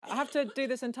have to do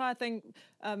this entire thing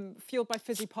fueled by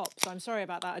fizzy pop, so I'm sorry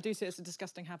about that. I do see it's a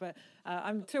disgusting habit.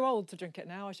 I'm too old to drink it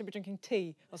now. I should be drinking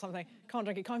tea or something. Can't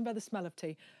drink it, can't even bear the smell of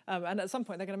tea. And at some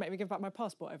point, they're going to make me give back my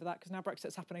passport over that, because now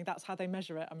Brexit's happening. That's how they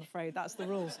measure it, I'm afraid. That's the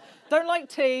rules. Don't like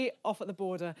tea, off at the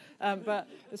border. But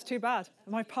it's too bad.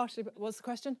 Am I partially... What's the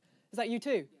question? Is that you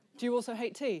too? Do you also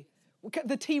hate tea?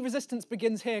 The tea resistance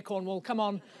begins here, Cornwall. Come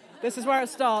on. This is where it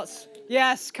starts.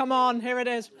 Yes, come on. Here it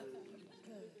is.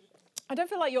 I don't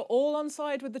feel like you're all on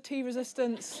side with the tea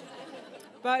resistance.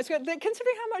 But it's good.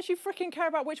 Considering how much you freaking care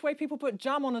about which way people put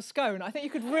jam on a scone, I think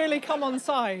you could really come on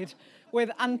side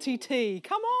with anti-tea.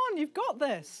 Come on, you've got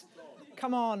this.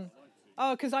 Come on.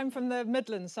 Oh, because I'm from the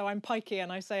Midlands, so I'm pikey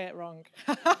and I say it wrong.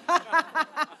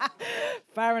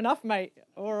 Fair enough, mate.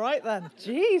 All right, then.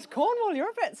 Jeez, Cornwall, you're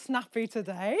a bit snappy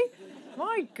today.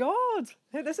 My God.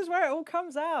 This is where it all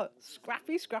comes out.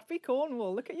 Scrappy, scrappy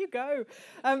Cornwall. Look at you go.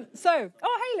 Oh,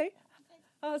 Hayley.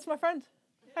 Oh, that's my friend.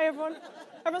 Hey, everyone.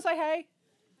 Everyone say hey.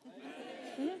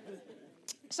 Mm-hmm.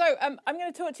 So I'm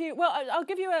going to talk to you. Well, I'll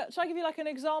give you shall I give you like an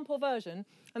example version?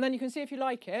 And then you can see if you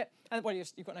like it. And, well,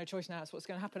 you've got no choice now. That's what's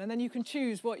going to happen. And then you can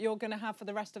choose what you're going to have for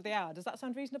the rest of the hour. Does that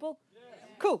sound reasonable? Yeah.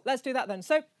 Cool. Let's do that then.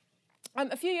 So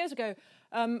a few years ago,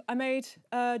 I made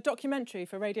a documentary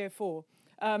for Radio 4.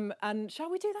 And shall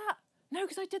we do that? No,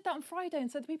 because I did that on Friday and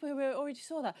said the people who already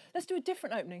saw that. Let's do a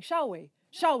different opening, shall we?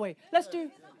 Shall we? Let's do...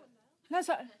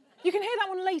 You can hear that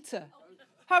one later.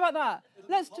 How about that?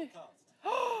 Let's do...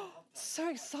 Oh, so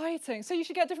exciting. So you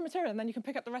should get different material and then you can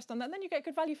pick up the rest on that and then you get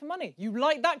good value for money. You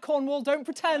like that, Cornwall. Don't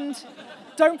pretend.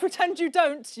 Don't pretend you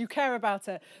don't. You care about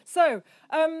it. So,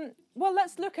 well,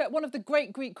 let's look at one of the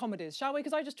great Greek comedies, shall we?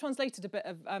 Because I just translated a bit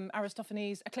of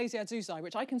Aristophanes' Ecclesia Zousai,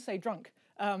 which I can say drunk.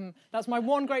 That's my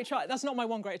one great... That's not my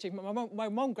one great achievement. My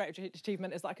one great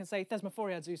achievement is that I can say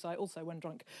Thesmophoria Zousai also when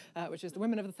drunk, which is the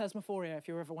women of the Thesmophoria, if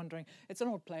you're ever wondering. It's an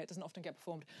odd play. It doesn't often get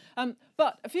performed.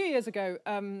 But a few years ago...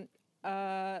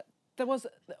 there was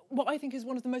what I think is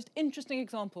one of the most interesting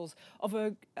examples of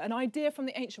an idea from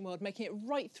the ancient world making it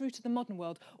right through to the modern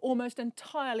world almost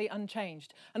entirely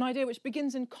unchanged. An idea which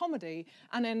begins in comedy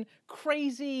and in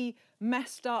crazy,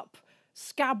 messed up,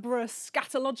 scabrous,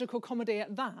 scatological comedy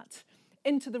at that,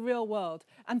 into the real world,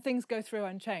 and things go through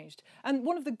unchanged. And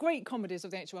one of the great comedies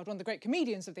of the ancient world, one of the great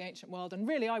comedians of the ancient world, and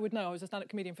really I would know, I was a stand-up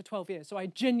comedian for 12 years, so I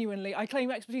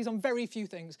claim expertise on very few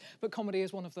things, but comedy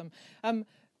is one of them,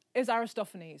 is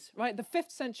Aristophanes, right? The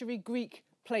 5th century Greek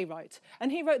playwright.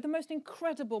 And he wrote the most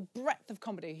incredible breadth of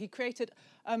comedy. He created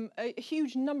a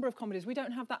huge number of comedies. We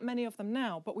don't have that many of them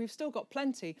now, but we've still got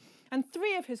plenty. And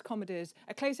 3 of his comedies,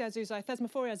 Ecclesia Zousai,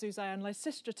 Thesmophoria Zousai, and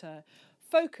Lysistrata,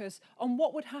 focus on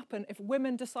what would happen if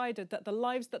women decided that the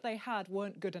lives that they had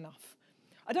weren't good enough.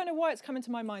 I don't know why it's come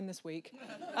into my mind this week.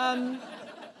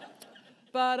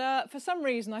 But for some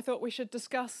reason, I thought we should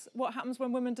discuss what happens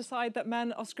when women decide that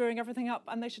men are screwing everything up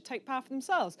and they should take power for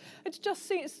themselves. It just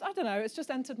seems, I don't know, it's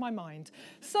just entered my mind.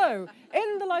 So,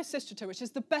 in the Lysistrata, which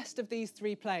is the best of these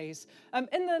 3 plays,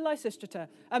 in the Lysistrata,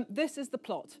 this is the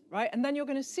plot, right? And then you're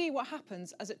going to see what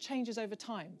happens as it changes over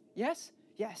time. Yes?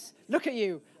 Yes. Look at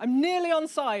you. I'm nearly on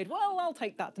side. Well, I'll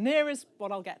take that. Near is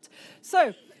what I'll get.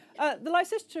 So... the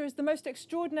Lysistrata is the most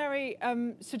extraordinary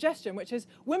suggestion, which is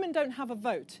women don't have a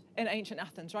vote in ancient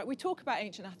Athens, right? We talk about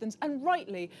ancient Athens, and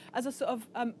rightly, as a sort of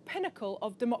pinnacle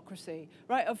of democracy,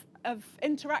 right, of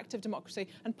interactive democracy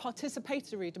and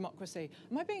participatory democracy.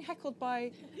 Am I being heckled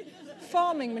by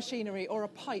farming machinery or a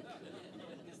pipe?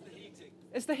 It's the heating.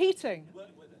 It's the heating? Work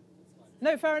with it.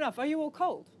 No, fair enough. Are you all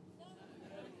cold?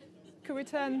 Could we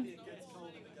turn... It gets cold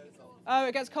if it goes off. Oh,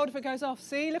 it gets cold if it goes off.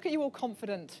 See, look at you all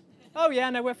confident. Oh, yeah,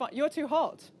 no, we're fine. You're too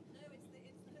hot.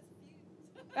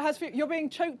 No, it It has fumes. You're being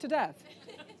choked to death.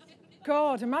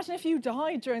 God, imagine if you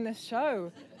died during this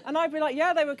show. And I'd be like,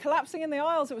 yeah, they were collapsing in the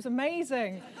aisles. It was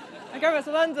amazing. I go back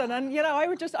to London and, I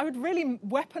would really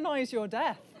weaponize your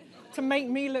death to make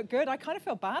me look good. I kind of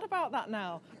feel bad about that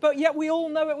now. But yet we all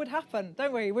know it would happen,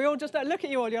 don't we? We all just look at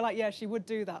you all. You're like, yeah, she would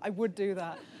do that. I would do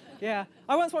that. Yeah,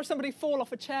 I once watched somebody fall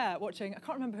off a chair watching, I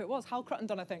can't remember who it was, Hal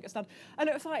Cruttendon, I think. And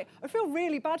it was like, I feel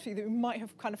really bad for you that you might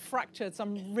have kind of fractured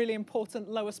some really important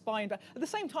lower spine. But at the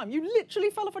same time, you literally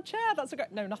fell off a chair. That's a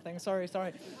great... No, nothing. Sorry.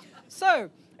 So,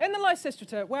 in the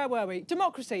Lysistrata, where were we?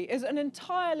 Democracy is an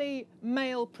entirely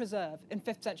male preserve in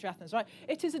 5th century Athens, right?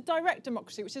 It is a direct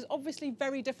democracy, which is obviously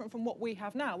very different from what we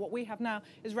have now. What we have now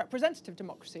is representative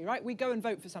democracy, right? We go and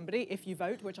vote for somebody, if you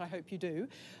vote, which I hope you do.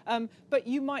 But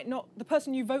you might not... The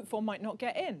person you vote for might not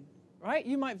get in, right?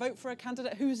 You might vote for a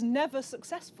candidate who's never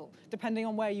successful, depending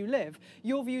on where you live.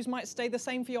 Your views might stay the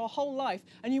same for your whole life,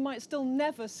 and you might still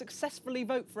never successfully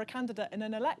vote for a candidate in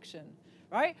an election,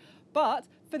 right? But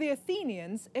For the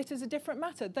Athenians, it is a different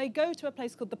matter. They go to a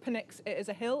place called the Pnyx. It is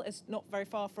a hill. It's not very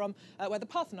far from where the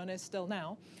Parthenon is still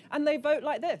now. And they vote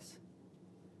like this.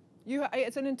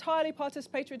 It's an entirely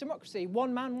participatory democracy.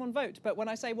 One man, one vote. But when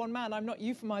I say one man, I'm not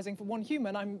euphemizing for one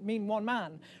human. I mean one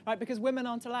man, right? Because women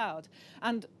aren't allowed.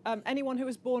 And anyone who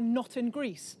was born not in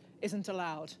Greece isn't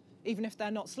allowed, even if they're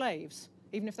not slaves.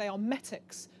 Even if they are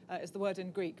metics, is the word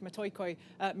in Greek, metoikoi,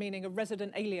 meaning a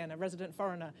resident alien, a resident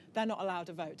foreigner, they're not allowed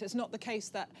to vote. It's not the case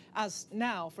that, as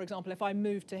now, for example, if I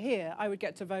moved to here, I would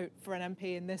get to vote for an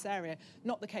MP in this area.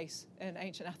 Not the case in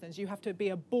ancient Athens. You have to be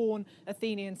a born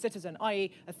Athenian citizen,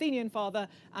 i.e. Athenian father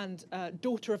and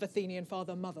daughter of Athenian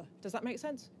father, mother. Does that make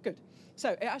sense? Good.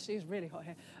 So it actually is really hot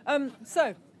here.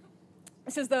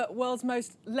 This is the world's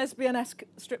most lesbian-esque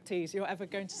striptease you're ever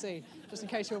going to see, just in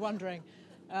case you're wondering.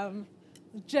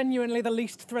 Genuinely the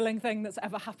least thrilling thing that's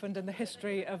ever happened in the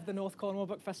history of the North Cornwall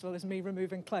Book Festival is me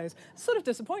removing clothes. Sort of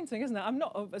disappointing, isn't it? I'm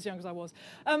not as young as I was.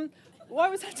 Why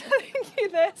was I telling you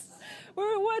this?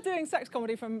 We're doing sex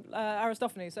comedy from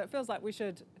Aristophanes, so it feels like we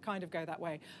should kind of go that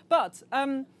way. But,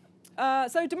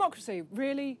 so democracy,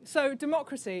 really? So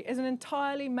democracy is an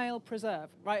entirely male preserve,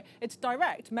 right? It's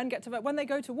direct. Men get to vote. When they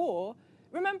go to war,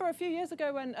 remember a few years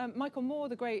ago when Michael Moore,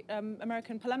 the great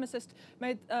American polemicist,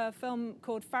 made a film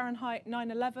called Fahrenheit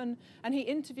 9/11, and he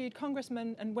interviewed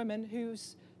congressmen and women who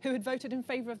had voted in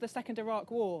favour of the Second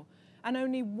Iraq War, and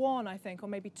only one, I think, or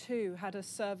maybe two, had a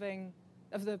serving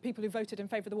of the people who voted in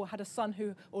favour of the war had a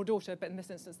son or daughter, but in this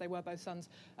instance they were both sons,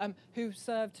 who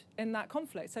served in that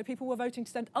conflict. So people were voting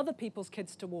to send other people's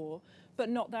kids to war, but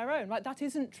not their own. Right? That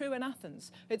isn't true in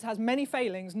Athens. It has many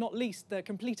failings, not least the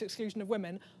complete exclusion of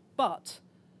women. But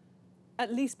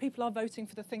at least people are voting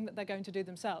for the thing that they're going to do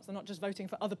themselves. They're not just voting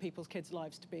for other people's kids'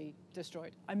 lives to be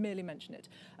destroyed. I merely mention it.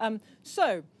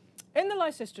 So, in the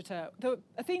Lysistrata, the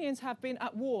Athenians have been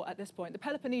at war at this point. The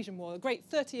Peloponnesian War, a great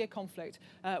 30-year conflict,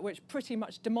 which pretty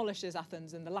much demolishes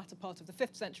Athens in the latter part of the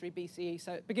 5th century BCE.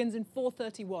 So it begins in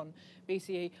 431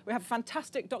 BCE. We have a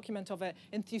fantastic document of it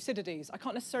in Thucydides. I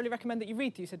can't necessarily recommend that you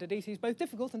read Thucydides. He's both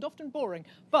difficult and often boring.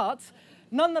 But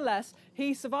nonetheless,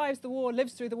 he survives the war,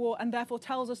 lives through the war, and therefore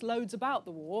tells us loads about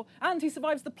the war. And he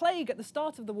survives the plague at the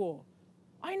start of the war.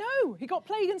 I know, he got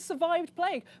plague and survived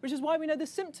plague, which is why we know the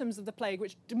symptoms of the plague,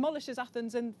 which demolishes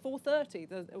Athens in 430,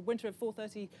 the winter of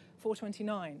 430,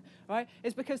 429, right?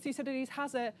 Is because Thucydides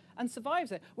has it and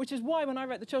survives it, which is why when I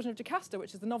wrote The Children of Jocasta,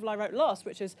 which is the novel I wrote last,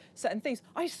 which is set in Thebes,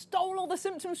 I stole all the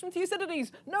symptoms from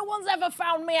Thucydides. No one's ever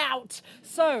found me out.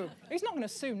 So, he's not going to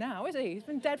sue now, is he? He's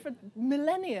been dead for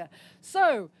millennia.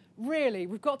 So, really,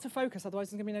 we've got to focus, otherwise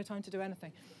there's going to be no time to do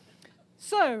anything.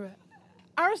 So,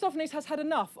 Aristophanes has had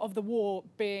enough of the war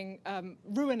being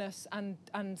ruinous and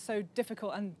so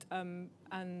difficult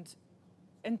and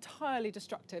entirely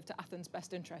destructive to Athens'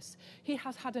 best interests. He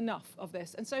has had enough of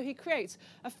this, and so he creates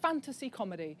a fantasy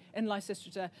comedy in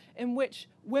Lysistrata in which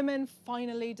women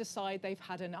finally decide they've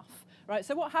had enough. Right?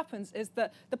 So what happens is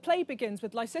that the play begins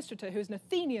with Lysistrata, who is an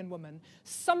Athenian woman,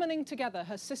 summoning together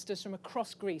her sisters from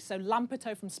across Greece. So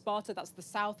Lampeto from Sparta, that's the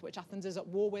south, which Athens is at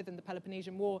war with in the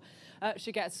Peloponnesian War.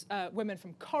 She gets women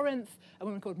from Corinth, a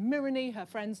woman called Myrrhine, her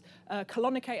friends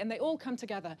Colonike, and they all come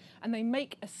together and they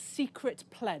make a secret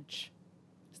pledge.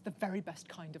 It's the very best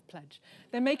kind of pledge.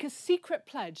 They make a secret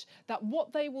pledge that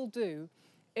what they will do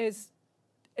is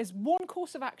one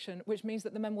course of action, which means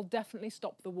that the men will definitely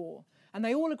stop the war. And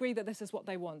they all agree that this is what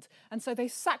they want. And so they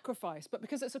sacrifice, but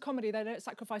because it's a comedy, they don't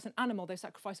sacrifice an animal, they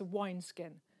sacrifice a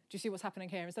wineskin. Do you see what's happening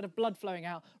here? Instead of blood flowing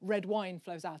out, red wine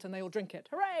flows out and they all drink it.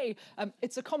 Hooray!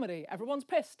 It's a comedy. Everyone's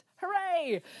pissed.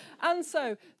 Hooray! And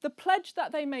so the pledge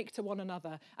that they make to one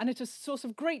another, and it is a source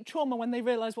of great trauma when they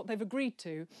realise what they've agreed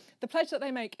to, the pledge that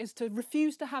they make is to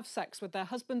refuse to have sex with their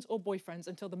husbands or boyfriends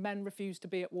until the men refuse to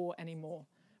be at war anymore.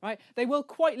 Right? They will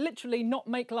quite literally not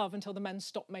make love until the men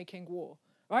stop making war.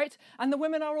 Right? And the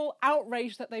women are all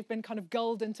outraged that they've been kind of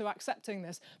gulled into accepting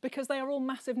this because they are all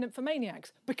massive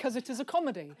nymphomaniacs, because it is a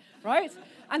comedy, right?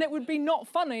 And it would be not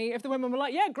funny if the women were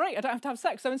like, yeah, great, I don't have to have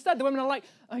sex. So instead, the women are like,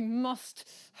 I must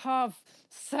have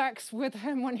sex with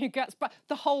him when he gets back,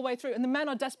 the whole way through. And the men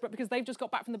are desperate because they've just got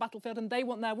back from the battlefield and they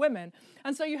want their women.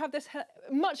 And so you have this,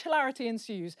 much hilarity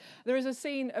ensues. There is a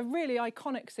scene, a really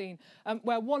iconic scene,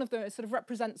 where one of them, it sort of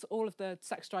represents all of the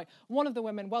sex strike. One of the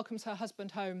women welcomes her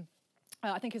husband home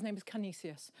I think his name is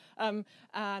Canisius.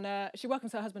 And she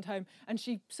welcomes her husband home and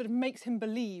she sort of makes him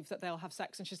believe that they'll have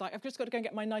sex. And she's like, I've just got to go and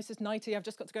get my nicest nightie. I've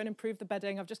just got to go and improve the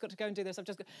bedding. I've just got to go and do this.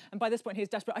 And by this point, he is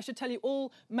desperate. I should tell you,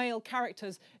 all male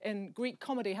characters in Greek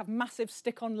comedy have massive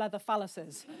stick-on leather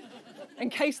phalluses. In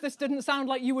case this didn't sound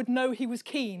like you would know he was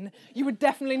keen, you would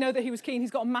definitely know that he was keen.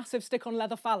 He's got a massive stick-on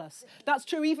leather phallus. That's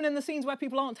true even in the scenes where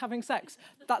people aren't having sex.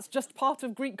 That's just part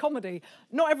of Greek comedy.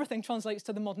 Not everything translates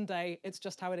to the modern day. It's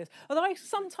just how it is. Although I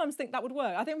sometimes think that would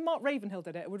work. I think if Mark Ravenhill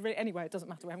did it, it would really... Anyway, it doesn't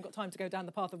matter. We haven't got time to go down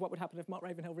the path of what would happen if Mark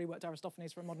Ravenhill reworked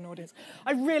Aristophanes for a modern audience.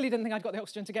 I really didn't think I'd got the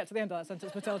oxygen to get to the end of that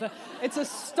sentence, Matilda. It's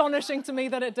astonishing to me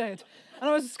that it did. And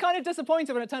I was kind of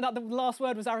disappointed when it turned out the last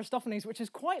word was Aristophanes, which is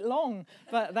quite long,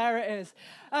 but there it is.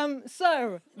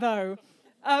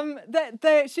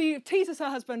 She teases her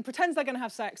husband, pretends they're going to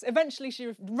have sex. Eventually,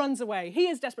 she runs away. He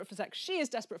is desperate for sex. She is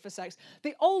desperate for sex.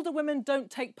 The older women don't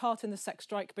take part in the sex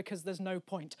strike because there's no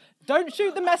point. Don't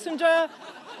shoot the messenger.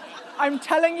 I'm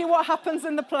telling you what happens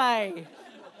in the play.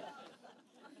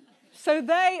 So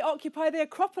they occupy the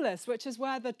Acropolis, which is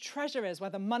where the treasure is, where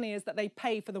the money is that they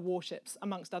pay for the warships,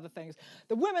 amongst other things.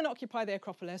 The women occupy the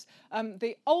Acropolis.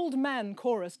 The old men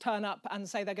chorus turn up and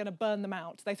say they're going to burn them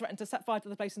out. They threaten to set fire to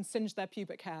the place and singe their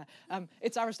pubic hair.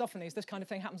 It's Aristophanes. This kind of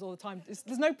thing happens all the time.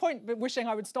 There's no point wishing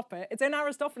I would stop it. It's in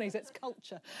Aristophanes. It's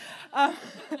culture.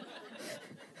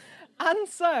 And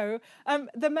so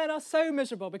the men are so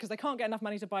miserable because they can't get enough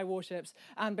money to buy warships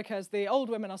and because the old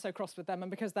women are so cross with them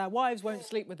and because their wives won't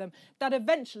sleep with them that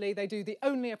eventually they do the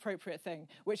only appropriate thing,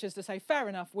 which is to say, fair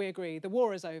enough, we agree, the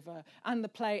war is over, and the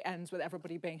play ends with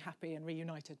everybody being happy and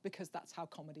reunited because that's how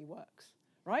comedy works,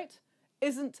 right?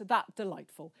 Isn't that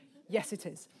delightful? Yes, it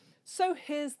is. So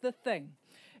here's the thing.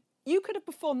 You could have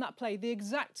performed that play the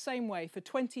exact same way for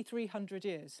 2,300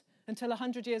 years. Until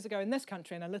 100 years ago in this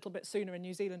country and a little bit sooner in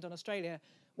New Zealand and Australia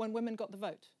when women got the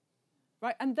vote,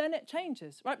 right? And then it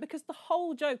changes, right? Because the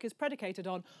whole joke is predicated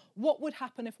on what would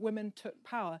happen if women took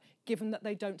power, given that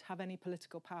they don't have any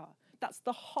political power. That's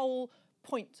the whole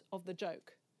point of the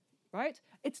joke, right?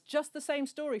 It's just the same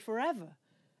story forever.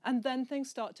 And then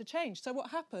things start to change. So what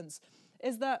happens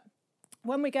is that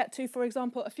when we get to, for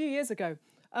example, a few years ago,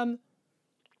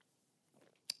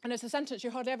 and it's a sentence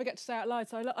you hardly ever get to say out loud,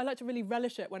 so I like to really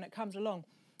relish it when it comes along.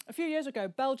 A few years ago,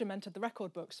 Belgium entered the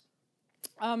record books.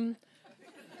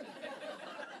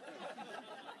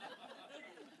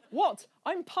 What?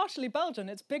 I'm partially Belgian.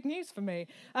 It's big news for me.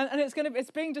 And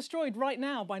it's being destroyed right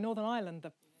now by Northern Ireland.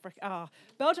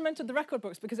 Belgium entered the record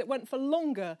books because it went for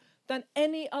longer than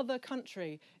any other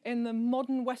country in the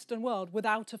modern Western world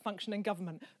without a functioning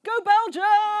government. Go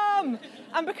Belgium!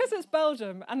 And because it's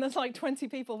Belgium and there's like 20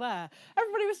 people there,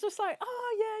 everybody was just like,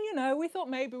 we thought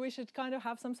maybe we should kind of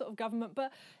have some sort of government,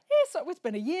 but it's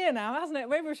been a year now, hasn't it?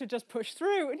 Maybe we should just push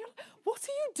through. And you're like, what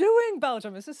are you doing,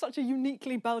 Belgium? This is such a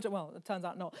uniquely Belgian, well, it turns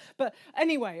out not. But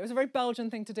anyway, it was a very Belgian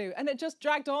thing to do. And it just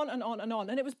dragged on and on and on.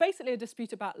 And it was basically a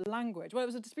dispute about language. Well, it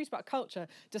was a dispute about culture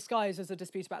disguised as a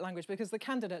dispute about language because the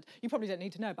candidate, you probably don't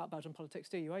need to know about Belgian politics,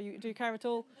 do you? Do you care at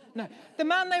all? No. The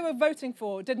man they were voting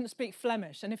for didn't speak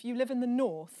Flemish. And if you live in the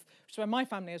north, which is where my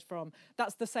family is from,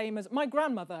 that's the same as my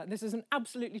grandmother. This is an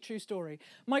absolutely true story.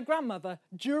 My grandmother,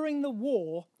 during the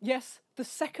war, yes, the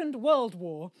Second World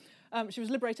War, she was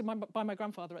liberated by my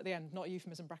grandfather at the end, not a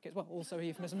euphemism brackets, well, also a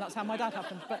euphemism, that's how my dad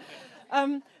happened. But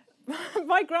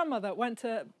my grandmother went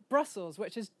to Brussels,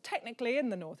 which is technically in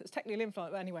the north. It's technically in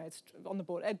France. Anyway, it's on the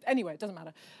border. Anyway, it doesn't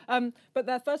matter. But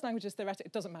their first language is theoretic.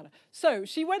 It doesn't matter. So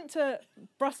she went to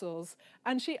Brussels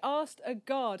and she asked a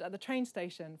guard at the train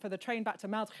station for the train back to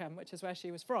Maldegem, which is where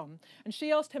she was from. And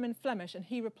she asked him in Flemish and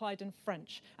he replied in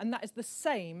French. And that is the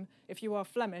same if you are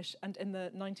Flemish and in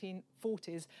the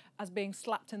 1940s as being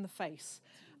slapped in the face.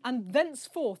 And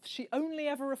thenceforth, she only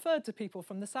ever referred to people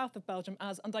from the south of Belgium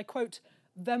as, and I quote,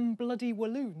 them bloody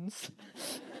Walloons.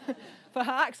 For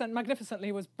her accent,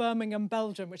 magnificently, was Birmingham,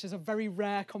 Belgium, which is a very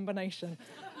rare combination.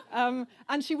 And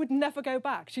she would never go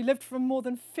back. She lived for more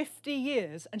than 50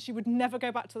 years, and she would never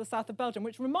go back to the south of Belgium,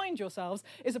 which, remind yourselves,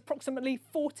 is approximately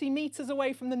 40 metres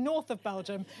away from the north of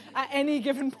Belgium at any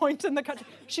given point in the country.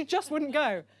 She just wouldn't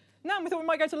go. Now we thought we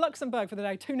might go to Luxembourg for the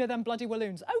day. Tuna them bloody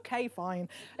Walloons. OK, fine.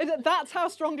 That's how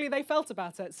strongly they felt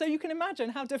about it. So you can imagine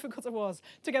how difficult it was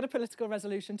to get a political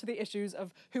resolution to the issues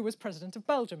of who was president of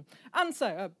Belgium. And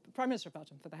so, Prime Minister of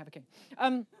Belgium, for they have a king.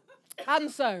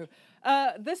 And so,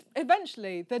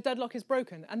 eventually, the deadlock is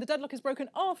broken. And the deadlock is broken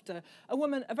after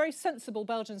a very sensible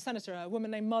Belgian senator, a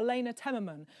woman named Marlene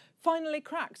Temmerman, finally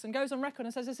cracks and goes on record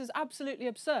and says, this is absolutely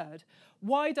absurd.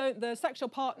 Why don't the sexual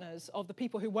partners of the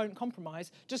people who won't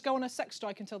compromise just go on a sex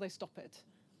strike until they stop it?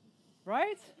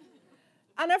 Right?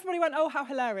 And everybody went, oh, how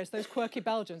hilarious, those quirky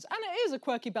Belgians. And it is a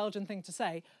quirky Belgian thing to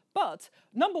say. But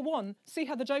number one, see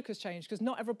how the joke has changed, because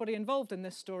not everybody involved in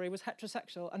this story was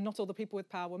heterosexual and not all the people with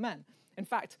power were men. In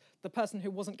fact, the person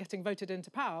who wasn't getting voted into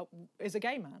power is a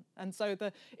gay man. And so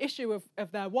the issue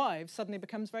of their wives suddenly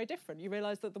becomes very different. You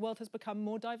realise that the world has become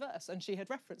more diverse, and she had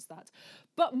referenced that.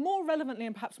 But more relevantly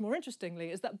and perhaps more interestingly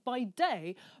is that by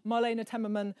day, Marlene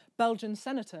Temmerman, Belgian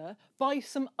senator, by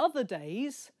some other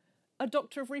days, a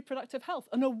doctor of reproductive health,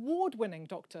 an award-winning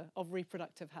doctor of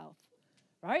reproductive health.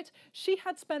 Right? She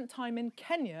had spent time in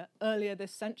Kenya earlier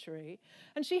this century,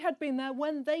 and she had been there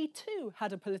when they too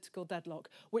had a political deadlock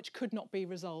which could not be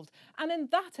resolved. And in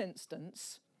that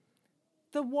instance,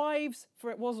 the wives,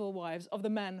 for it was all wives, of the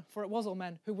men, for it was all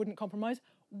men who wouldn't compromise,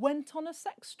 went on a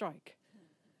sex strike.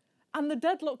 And the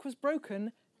deadlock was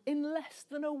broken in less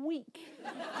than a week.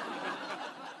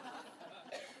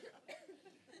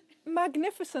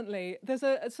 Magnificently, there's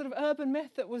a sort of urban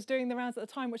myth that was doing the rounds at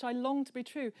the time, which I long to be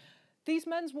true. These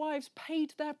men's wives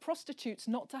paid their prostitutes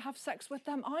not to have sex with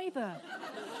them either.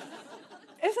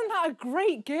 Isn't that a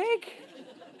great gig?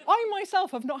 I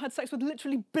myself have not had sex with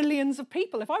literally billions of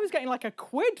people. If I was getting like a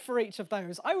quid for each of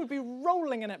those, I would be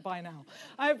rolling in it by now.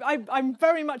 I'm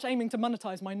very much aiming to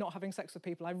monetize my not having sex with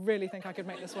people. I really think I could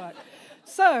make this work.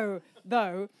 So,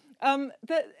 though,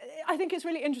 I think it's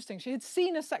really interesting. She had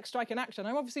seen a sex strike in action.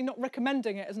 I'm obviously not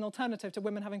recommending it as an alternative to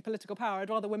women having political power. I'd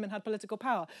rather women had political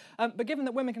power. But given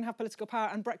that women can have political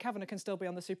power and Brett Kavanaugh can still be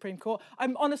on the Supreme Court,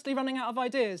 I'm honestly running out of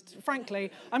ideas.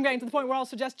 Frankly, I'm getting to the point where I'll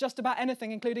suggest just about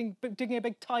anything, including digging a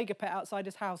big tiger pit outside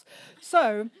his house.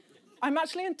 So I'm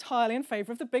actually entirely in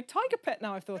favour of the big tiger pit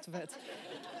now I've thought of it.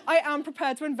 I am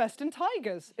prepared to invest in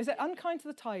tigers. Is it unkind to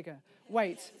the tiger?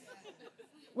 Wait.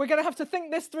 We're going to have to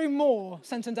think this through more,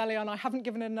 Centendelia, and I haven't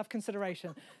given it enough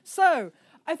consideration. So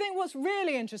I think what's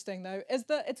really interesting, though, is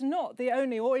that it's not the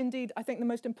only, or indeed, I think the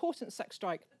most important sex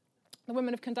strike the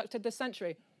women have conducted this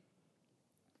century.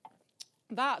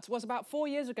 That was about 4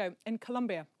 years ago in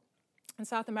Colombia, in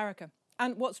South America.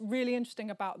 And what's really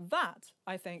interesting about that,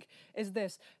 I think, is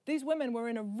this. These women were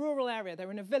in a rural area. They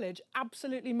were in a village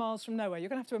absolutely miles from nowhere. You're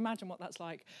going to have to imagine what that's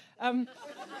like.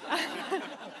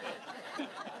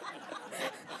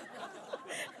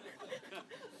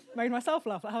 Made myself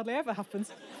laugh. That hardly ever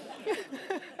happens.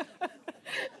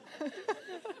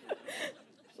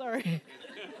 Sorry.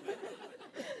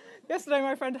 Yesterday,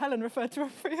 my friend Helen referred to a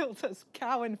field as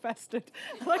cow-infested.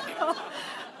 And I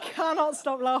cannot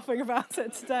stop laughing about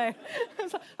it today.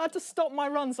 I had to stop my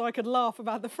run so I could laugh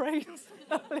about the phrase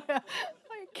earlier.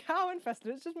 Like,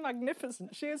 cow-infested. It's just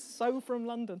magnificent. She is so from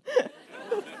London.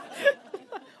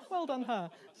 Well done, her.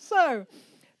 So,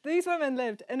 these women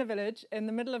lived in a village in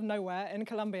the middle of nowhere in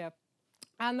Colombia,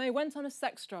 and they went on a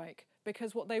sex strike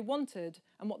because what they wanted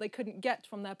and what they couldn't get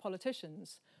from their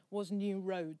politicians was new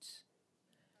roads.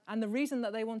 And the reason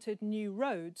that they wanted new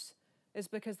roads is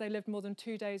because they lived more than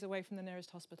 2 days away from the nearest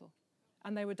hospital,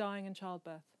 and they were dying in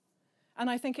childbirth.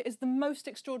 And I think it is the most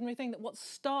extraordinary thing that what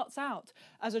starts out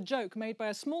as a joke made by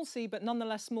a small c, but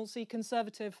nonetheless small c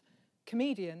conservative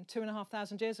comedian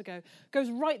 2,500 years ago, goes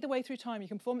right the way through time. You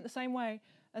can perform it the same way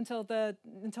until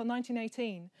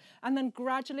 1918. And then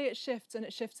gradually it shifts and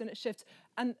it shifts and it shifts.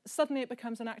 And suddenly it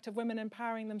becomes an act of women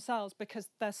empowering themselves because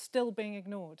they're still being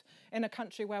ignored in a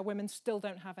country where women still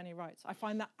don't have any rights. I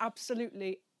find that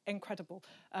absolutely incredible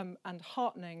and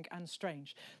heartening and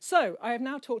strange. So I have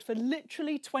now talked for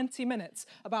literally 20 minutes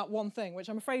about one thing, which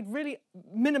I'm afraid really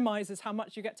minimises how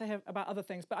much you get to hear about other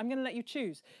things, but I'm going to let you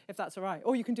choose if that's all right.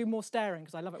 Or you can do more staring,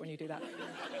 because I love it when you do that.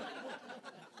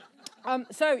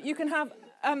 So you can have...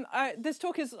 this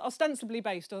talk is ostensibly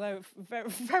based, although very,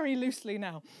 very loosely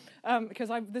now, because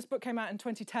this book came out in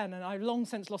 2010 and I've long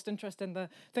since lost interest in the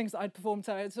things that I'd performed,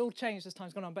 so it's all changed as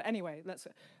time's gone on. But anyway, let's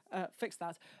fix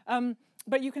that.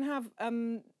 But you can have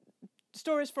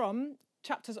stories from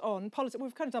chapters on politics.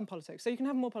 We've kind of done politics, so you can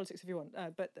have more politics if you want.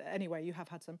 But anyway, you have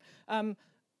had some.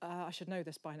 I should know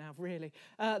this by now, really.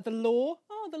 The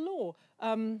law.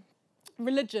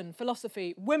 Religion,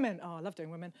 philosophy, women. Oh, I love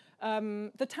doing women.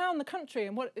 The town, the country,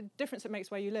 and what difference it makes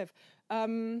where you live.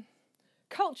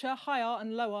 Culture, high art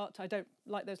and low art. I don't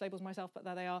like those labels myself, but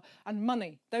there they are. And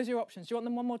money. Those are your options. Do you want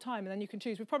them one more time? And then you can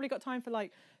choose. We've probably got time for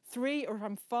like 3, or if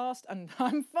I'm fast, and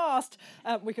I'm fast,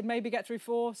 we could maybe get through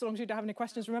 4, so long as you don't have any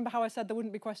questions. Remember how I said there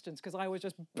wouldn't be questions, because I always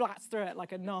just blast through it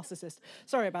like a narcissist.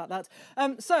 Sorry about that.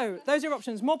 So those are your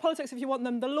options. More politics if you want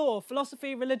them. The law,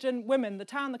 philosophy, religion, women, the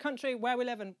town, the country, where we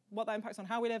live and what that impacts on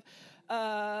how we live.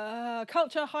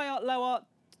 Culture, high art, low art,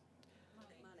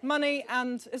 money,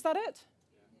 and is that it?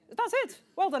 That's it.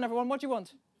 Well done, everyone. What do you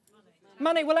want?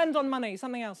 Money. We'll end on money.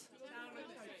 Something else.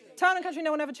 Town and country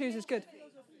no one ever chooses. Good.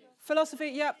 Philosophy,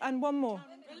 yep, and one more.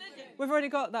 We've already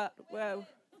got that.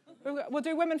 We'll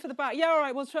do women for the back. Yeah, all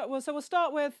right. So we'll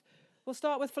start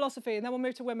with philosophy, and then we'll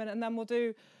move to women, and then we'll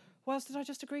do. What else did I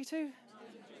just agree to?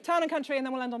 Town and country, and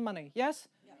then we'll end on money. Yes?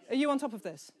 Are you on top of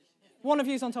this? One of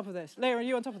you's on top of this. Leah, are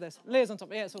you on top of this? Leah's on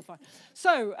top. Yeah, it's all fine.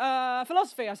 So,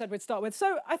 philosophy, I said we'd start with.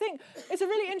 So, I think it's a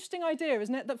really interesting idea,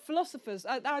 isn't it, that philosophers,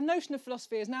 our notion of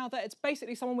philosophy is now that it's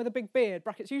basically someone with a big beard,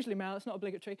 brackets usually male, it's not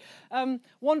obligatory,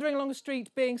 wandering along a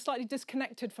street being slightly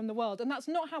disconnected from the world. And that's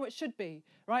not how it should be,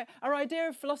 right? Our idea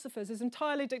of philosophers is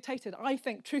entirely dictated, I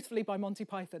think, truthfully, by Monty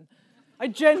Python. I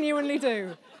genuinely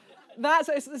do.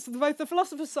 It's both the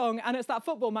philosopher's song and it's that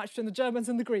football match between the Germans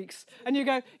and the Greeks. And you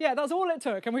go, yeah, that's all it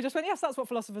took. And we just went, yes, that's what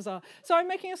philosophers are. So I'm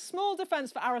making a small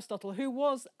defense for Aristotle, who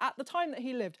was, at the time that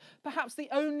he lived, perhaps the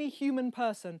only human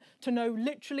person to know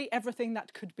literally everything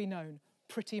that could be known.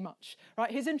 Pretty much, right?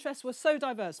 His interests were so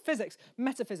diverse: physics,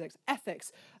 metaphysics,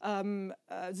 ethics,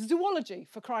 zoology,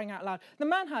 for crying out loud. The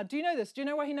man had, do you know this? Do you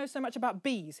know why he knows so much about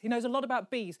bees? He knows a lot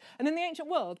about bees. And in the ancient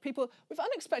world, we've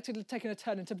unexpectedly taken a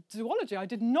turn into zoology. I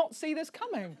did not see this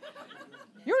coming.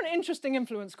 You're an interesting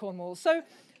influence, Cornwall. So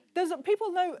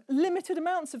people know limited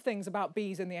amounts of things about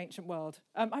bees in the ancient world.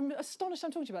 I'm astonished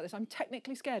I'm talking to you about this. I'm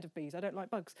technically scared of bees. I don't like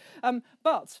bugs.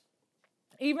 But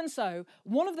even so,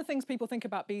 one of the things people think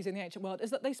about bees in the ancient world is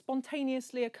that they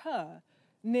spontaneously occur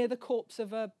near the corpse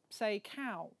of a, say,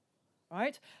 cow,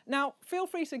 right? Now, feel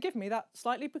free to give me that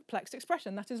slightly perplexed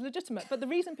expression. That is legitimate. But the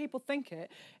reason people think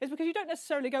it is because you don't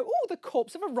necessarily go, oh, the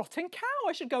corpse of a rotting cow,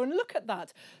 I should go and look at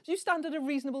that. You stand at a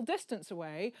reasonable distance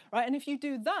away, right? And if you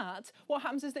do that, what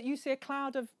happens is that you see a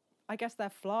cloud of, I guess they're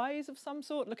flies of some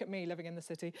sort. Look at me living in the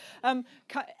city.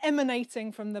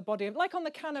 Emanating from the body, like on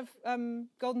the can of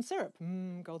golden syrup.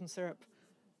 Golden syrup.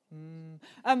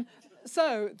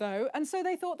 So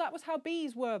they thought that was how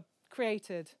bees were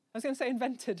created. I was going to say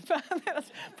invented, but that's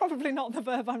probably not the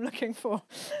verb I'm looking for.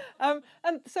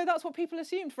 And so that's what people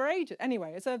assumed for ages.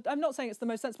 Anyway, I'm not saying it's the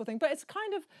most sensible thing, but it's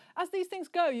kind of, as these things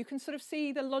go, you can sort of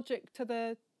see the logic to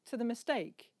the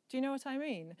mistake. Do you know what I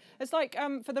mean? It's like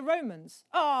for the Romans.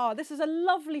 This is a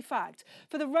lovely fact.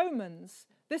 For the Romans,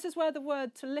 this is where the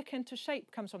word to lick into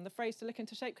shape comes from, the phrase to lick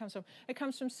into shape comes from. It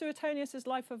comes from Suetonius'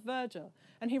 Life of Virgil.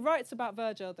 And he writes about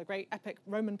Virgil, the great epic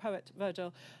Roman poet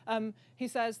Virgil. He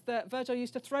says that Virgil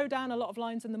used to throw down a lot of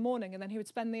lines in the morning and then he would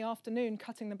spend the afternoon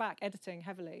cutting them back, editing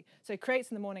heavily. So he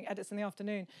creates in the morning, edits in the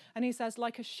afternoon. And he says,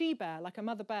 like a she-bear, like a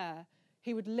mother bear,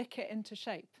 he would lick it into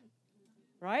shape.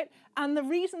 Right? And the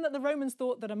reason that the Romans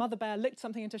thought that a mother bear licked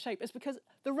something into shape is because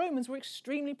the Romans were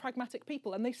extremely pragmatic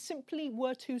people and they simply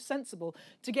were too sensible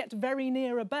to get very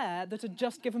near a bear that had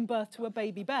just given birth to a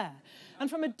baby bear. And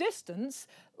from a distance,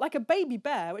 like a baby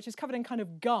bear, which is covered in kind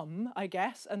of gum, I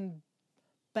guess, and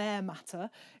bear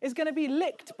matter, is going to be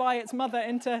licked by its mother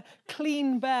into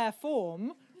clean bear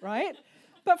form, right?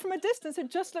 But from a distance,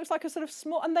 it just looks like a sort of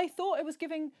small, and they thought it was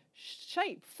giving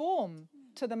shape, form,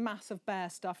 to the mass of bear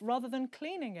stuff rather than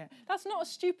cleaning it. That's not a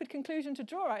stupid conclusion to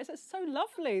draw, right? It's so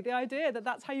lovely, the idea that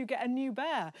that's how you get a new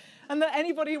bear. And that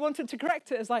anybody who wanted to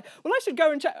correct it is like, well, I should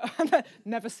go and check.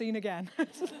 Never seen again.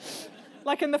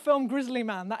 Like in the film Grizzly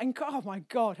Man. Oh my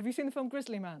God, have you seen the film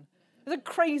Grizzly Man? It's a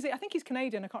crazy, I think he's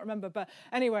Canadian, I can't remember. But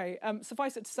anyway,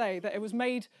 suffice it to say that it was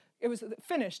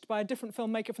finished by a different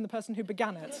filmmaker from the person who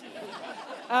began it.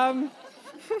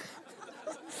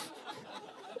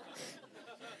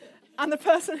 And the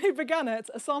person who began it,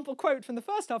 a sample quote from the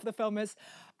first half of the film is,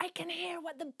 "I can hear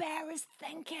what the bear is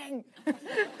thinking."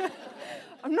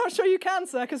 I'm not sure you can,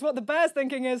 sir, because what the bear's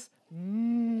thinking is,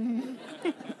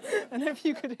 And if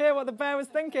you could hear what the bear was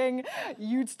thinking,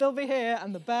 you'd still be here,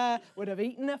 and the bear would have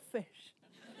eaten a fish,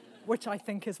 which I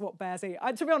think is what bears eat.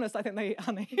 To be honest, I think they eat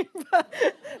honey. But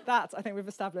that, I think we've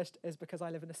established, is because I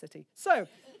live in a city. So,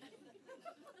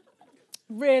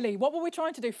 really, what were we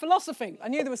trying to do? Philosophy. I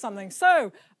knew there was something.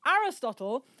 So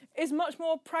Aristotle is much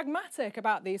more pragmatic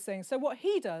about these things. So what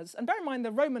he does, and bear in mind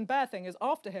the Roman bear thing is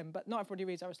after him, but not everybody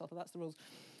reads Aristotle, that's the rules.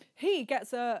 He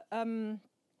gets a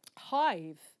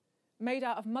hive made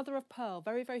out of mother of pearl,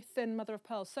 very, very thin mother of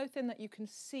pearl, so thin that you can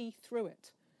see through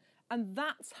it. And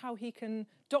that's how he can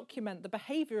document the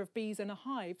behaviour of bees in a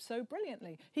hive so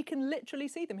brilliantly. He can literally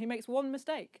see them. He makes one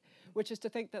mistake, which is to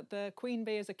think that the queen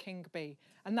bee is a king bee.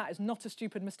 And that is not a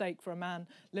stupid mistake for a man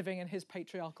living in his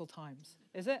patriarchal times.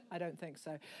 Is it? I don't think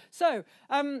so. So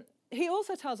he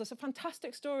also tells us a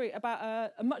fantastic story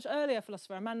about a much earlier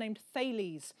philosopher, a man named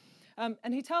Thales.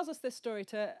 And he tells us this story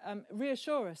to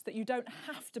reassure us that you don't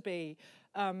have to be,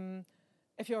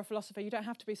 if you're a philosopher, you don't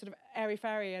have to be sort of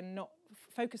airy-fairy and not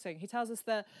focusing. He tells us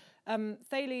that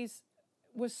Thales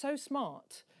was so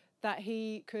smart that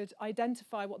he could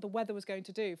identify what the weather was going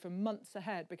to do for months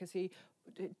ahead because he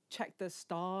checked the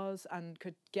stars and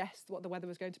could guess what the weather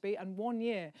was going to be. And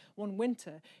one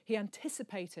winter, he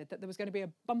anticipated that there was going to be a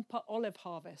bumper olive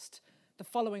harvest the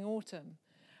following autumn.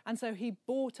 And so he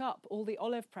bought up all the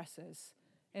olive presses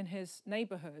in his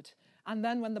neighborhood. And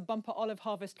then when the bumper olive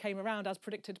harvest came around, as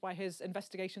predicted by his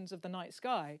investigations of the night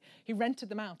sky, he rented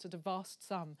them out at a vast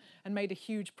sum and made a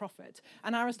huge profit.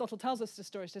 And Aristotle tells us the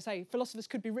story to say philosophers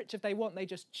could be rich if they want, they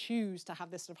just choose to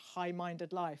have this sort of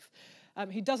high-minded life.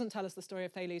 He doesn't tell us the story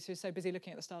of Thales, who's so busy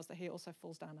looking at the stars that he also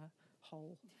falls down a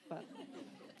hole. But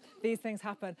these things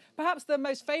happen. Perhaps the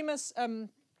most famous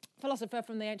philosopher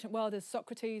from the ancient world is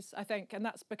Socrates, I think, and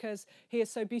that's because he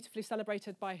is so beautifully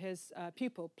celebrated by his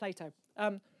pupil, Plato.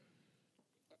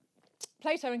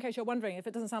 Plato, in case you're wondering, if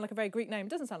it doesn't sound like a very Greek name, it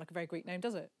doesn't sound like a very Greek name,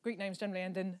 does it? Greek names generally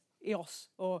end in Eos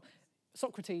or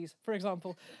Socrates, for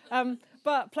example.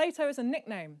 But Plato is a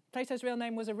nickname. Plato's real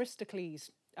name was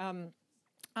Aristocles. And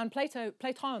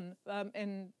Platon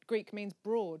in Greek means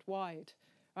broad, wide.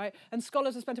 Right? And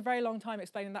scholars have spent a very long time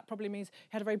explaining that probably means he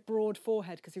had a very broad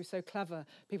forehead because he was so clever.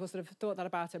 People sort of thought that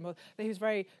about him. Or that he was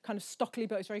very kind of stockily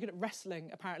built. He's very good at wrestling,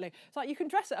 apparently. It's like you can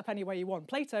dress it up any way you want.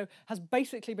 Plato has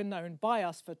basically been known by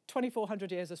us for 2,400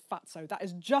 years as Fatso. That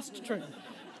is just true.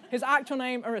 His actual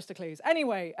name, Aristocles.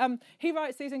 Anyway, he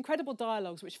writes these incredible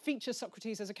dialogues which feature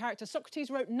Socrates as a character. Socrates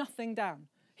wrote nothing down.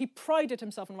 He prided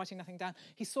himself on writing nothing down.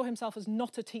 He saw himself as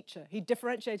not a teacher. He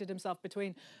differentiated himself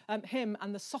between him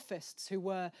and the sophists, who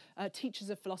were teachers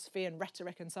of philosophy and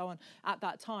rhetoric and so on at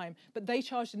that time. But they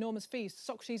charged enormous fees.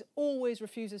 Socrates always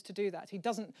refuses to do that. He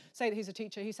doesn't say that he's a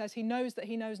teacher. He says he knows that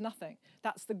he knows nothing.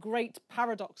 That's the great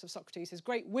paradox of Socrates. His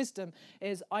great wisdom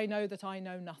is, I know that I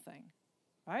know nothing,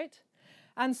 right?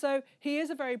 And so he is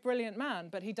a very brilliant man,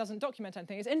 but he doesn't document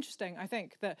anything. It's interesting, I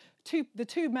think, that the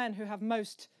two men who have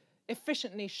most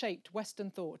efficiently shaped Western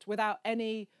thought without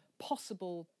any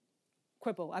possible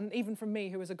quibble, and even from me,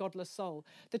 who is a godless soul,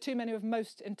 the two men who have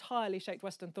most entirely shaped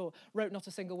Western thought wrote not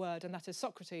a single word, and that is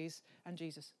Socrates and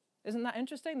Jesus. Isn't that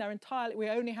interesting? We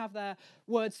only have their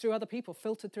words through other people,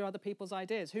 filtered through other people's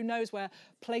ideas. Who knows where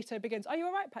Plato begins? Are you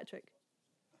all right, Patrick?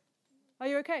 Are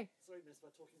you okay? Sorry, miss,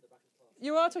 we're talking at the back of class.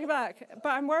 You are talking back, but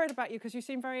I'm worried about you because you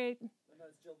seem very... No,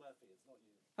 it's Jill Murphy, it's not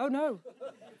you. Oh, no.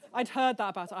 I'd heard that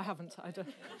about it. I haven't. I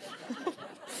don't.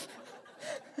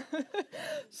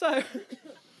 So,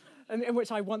 and in which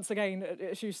I once again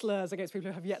issue slurs against people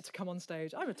who have yet to come on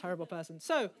stage. I'm a terrible person.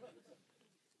 So,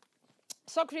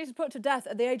 Socrates was put to death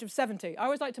at the age of 70. I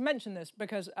always like to mention this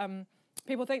because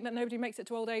people think that nobody makes it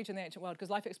to old age in the ancient world because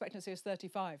life expectancy is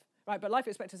 35. Right, but life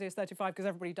expectancy is 35 because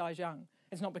everybody dies young.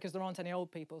 It's not because there aren't any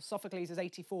old people. Sophocles is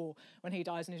 84 when he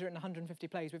dies and he's written 150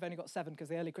 plays. We've only got 7 because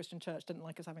the early Christian church didn't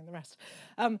like us having the rest.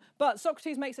 But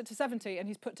Socrates makes it to 70 and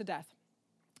he's put to death.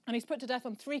 And he's put to death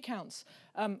on 3 counts.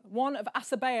 One of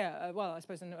asabeia, well, I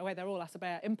suppose in a way they're all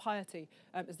asabeia, impiety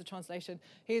is the translation.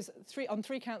 He's on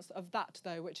 3 counts of that,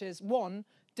 though, which is 1,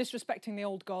 disrespecting the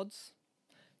old gods,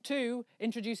 2,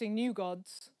 introducing new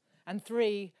gods, and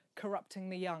 3, corrupting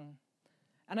the young.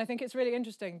 And I think it's really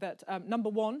interesting that, number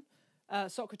 1,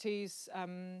 Socrates'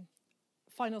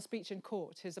 final speech in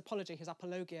court, his apology, his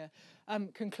apologia,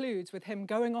 concludes with him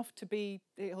going off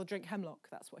he'll drink hemlock,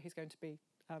 that's what he's going to be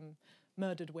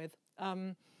murdered with.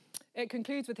 It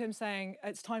concludes with him saying,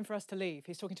 it's time for us to leave.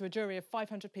 He's talking to a jury of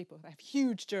 500 people. They have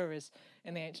huge juries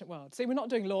in the ancient world. See, we're not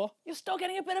doing law. You're still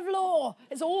getting a bit of law.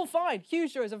 It's all fine.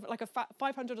 Huge juries of like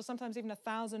 500 or sometimes even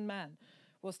 1,000 men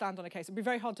will stand on a case. It'd be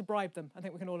very hard to bribe them, I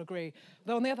think we can all agree.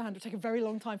 Though on the other hand, it would take a very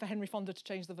long time for Henry Fonda to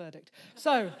change the verdict.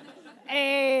 So,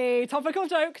 a topical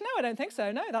joke. No, I don't think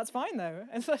so. No, that's fine though.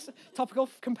 And so topical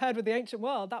compared with the ancient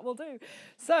world, that will do.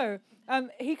 So,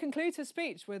 he concludes his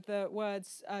speech with the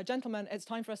words, gentlemen, it's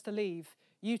time for us to leave,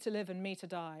 you to live and me to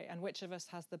die, and which of us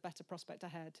has the better prospect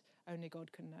ahead, only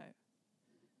God can know.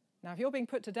 Now, if you're being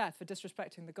put to death for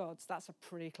disrespecting the gods, that's a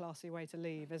pretty classy way to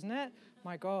leave, isn't it?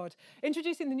 My God.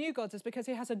 Introducing the new gods is because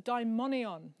he has a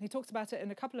daimonion. He talks about it in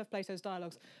a couple of Plato's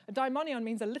dialogues. A daimonion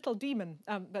means a little demon,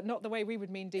 but not the way we would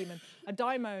mean demon. A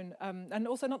daimon, and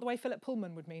also not the way Philip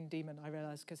Pullman would mean demon, I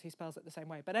realise, because he spells it the same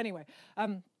way. But anyway,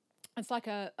 it's like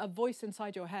a voice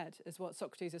inside your head is what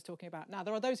Socrates is talking about. Now,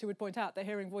 there are those who would point out that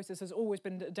hearing voices has always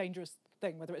been a dangerous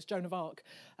thing, whether it's Joan of Arc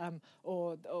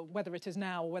or whether it is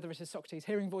now or whether it is Socrates.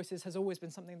 Hearing voices has always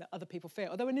been something that other people fear,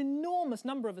 although an enormous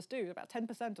number of us do, about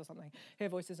 10% or something, hear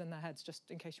voices in their heads, just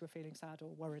in case you were feeling sad or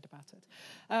worried about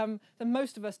it. Then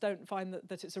most of us don't find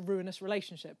that it's a ruinous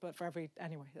relationship, but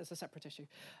anyway, it's a separate issue.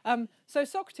 So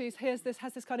Socrates has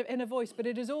this kind of inner voice, but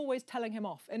it is always telling him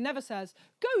off. It never says,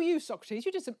 go you, Socrates,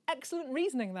 you did some excellent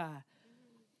reasoning there.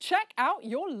 check out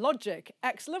your logic.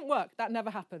 Excellent work. That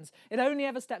never happens. It only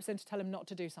ever steps in to tell him not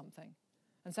to do something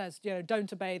and says,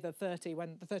 don't obey the 30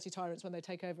 tyrants when they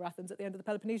take over Athens at the end of the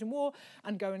Peloponnesian War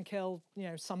and go and kill,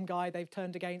 some guy they've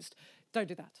turned against. Don't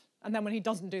do that. And then when he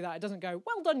doesn't do that, it doesn't go,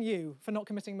 well done you for not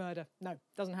committing murder. No,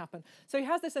 doesn't happen. So he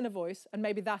has this inner voice, and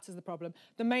maybe that is the problem.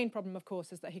 The main problem, of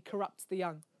course, is that he corrupts the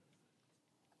young.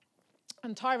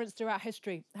 And tyrants throughout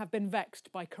history have been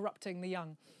vexed by corrupting the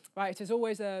young. Right? It is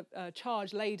always a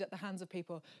charge laid at the hands of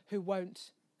people who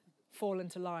won't fall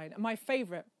into line. And my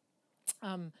favourite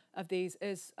of these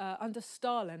is under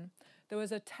Stalin, there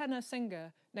was a tenor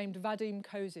singer named Vadim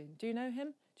Kozin. Do you know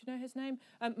him? Do you know his name?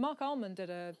 Mark Allman did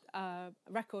a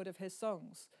record of his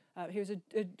songs. He was a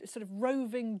sort of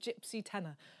roving gypsy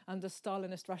tenor under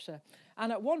Stalinist Russia.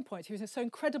 And at one point, he was so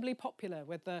incredibly popular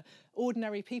with the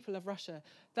ordinary people of Russia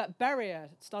that Beria,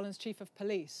 Stalin's chief of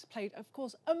police, played, of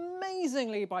course,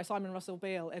 amazingly by Simon Russell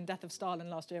Beale in Death of Stalin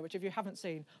last year, which if you haven't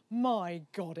seen, my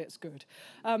God, it's good.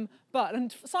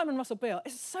 And Simon Russell Beale,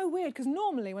 it's so weird because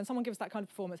normally when someone gives that kind of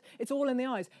performance, it's all in the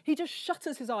eyes. He just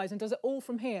shutters his eyes and does it all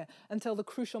from here until the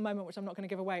crucial moment, which I'm not going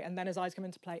to give away, and then his eyes come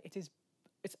into play.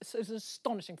 It's an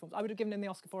astonishing performance. I would have given him the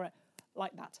Oscar for it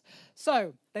like that.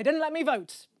 So they didn't let me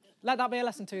vote. Let that be a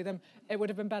lesson to them. It would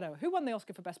have been better. Who won the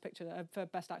Oscar for Best Picture, for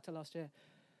Best Actor last year?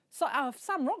 So,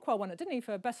 Sam Rockwell won it, didn't he,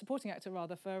 for Best Supporting Actor,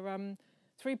 rather, for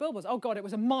Three Billboards. Oh, God, it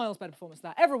was a miles better performance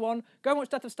there. Everyone, go and watch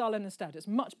Death of Stalin instead. It's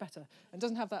much better. And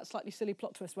doesn't have that slightly silly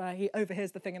plot twist where he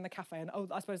overhears the thing in the cafe and,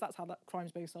 I suppose that's how that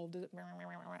crime's being solved, is it?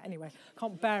 Anyway,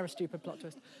 can't bear a stupid plot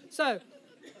twist. So...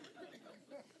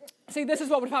 See, this is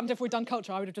what would have happened if we'd done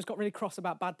culture. I would have just got really cross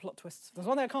about bad plot twists. There's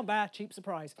one thing I can't bear, cheap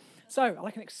surprise. So, I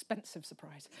like an expensive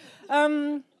surprise.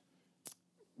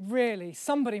 Really,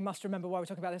 somebody must remember why we're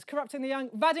talking about this. Corrupting the young.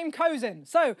 Vadim Kozin.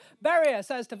 So, Beria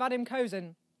says to Vadim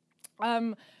Kozin,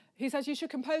 he says, you should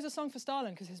compose a song for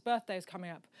Stalin because his birthday is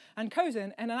coming up. And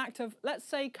Kozin, in an act of, let's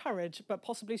say, courage, but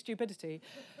possibly stupidity,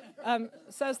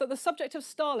 says that the subject of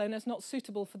Stalin is not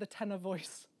suitable for the tenor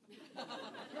voice.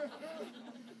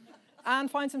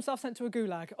 And finds himself sent to a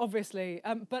gulag, obviously,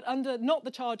 but under not the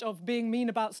charge of being mean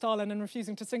about Stalin and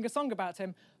refusing to sing a song about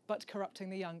him, but corrupting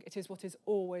the young. It is what is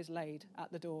always laid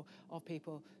at the door of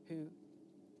people who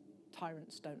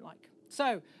tyrants don't like.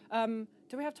 So,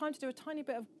 do we have time to do a tiny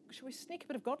bit of, should we sneak a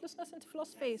bit of godlessness into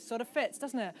philosophy? Sort of fits,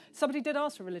 doesn't it? Somebody did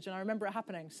ask for religion, I remember it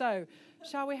happening. So,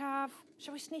 shall we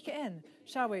sneak it in?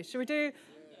 Shall we do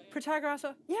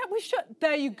Protagoras? Yeah, we should.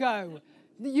 There you go.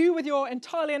 You, with your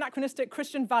entirely anachronistic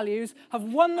Christian values, have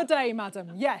won the day,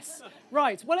 madam. Yes.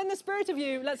 Right. Well, in the spirit of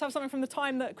you, let's have something from the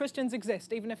time that Christians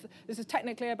exist, even if this is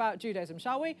technically about Judaism,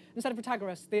 shall we? Instead of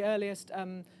Protagoras, the earliest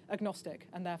agnostic,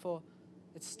 and therefore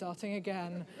it's starting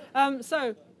again.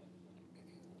 So,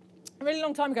 a really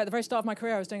long time ago, at the very start of my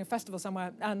career, I was doing a festival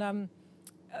somewhere, and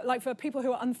like for people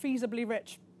who are unfeasibly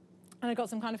rich, and I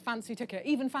got some kind of fancy ticket,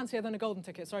 even fancier than a golden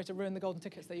ticket. Sorry to ruin the golden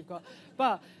tickets that you've got.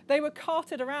 But they were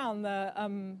carted around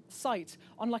the site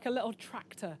on like a little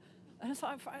tractor. And it's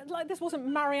like this wasn't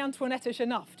Marie Antoinette-ish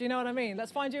enough. Do you know what I mean?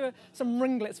 Let's find you some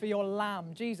ringlets for your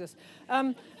lamb, Jesus.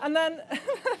 And then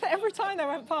every time they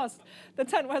went past the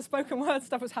tent where spoken word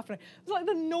stuff was happening, it was like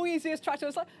the noisiest tractor.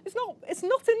 It's like, it's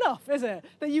not enough, is it?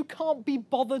 That you can't be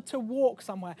bothered to walk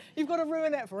somewhere. You've got to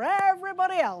ruin it for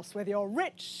everybody else with your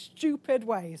rich, stupid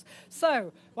ways.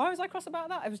 So, why was I cross about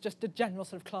that? It was just a general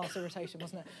sort of class irritation,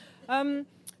 wasn't it?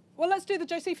 Well, let's do the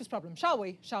Josephus problem, shall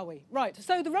we? Right,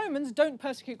 so the Romans don't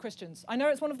persecute Christians. I know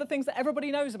it's one of the things that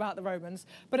everybody knows about the Romans,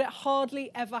 but it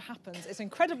hardly ever happens. It's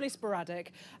incredibly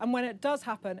sporadic, and when it does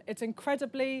happen, it's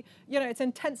incredibly, it's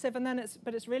intensive,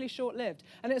 but it's really short-lived.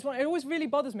 And it always really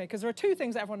bothers me, because there are two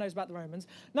things that everyone knows about the Romans.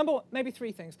 Maybe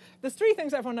three things. There's three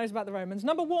things that everyone knows about the Romans.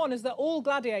 Number one is that all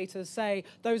gladiators say,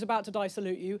 those about to die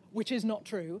salute you, which is not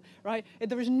true, right?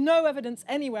 There is no evidence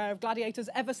anywhere of gladiators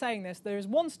ever saying this. There is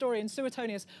one story in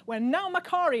Suetonius where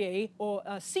Naumacarii, or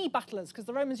sea battlers, because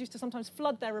the Romans used to sometimes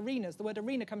flood their arenas. The word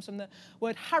arena comes from the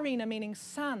word harina, meaning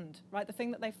sand, right, the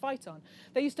thing that they fight on.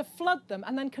 They used to flood them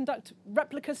and then conduct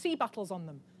replica sea battles on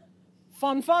them.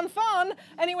 Fun.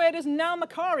 Anyway, it is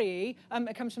Naumacarii.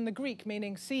 It comes from the Greek,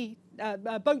 meaning sea,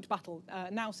 boat battle.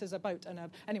 Nous is a boat. And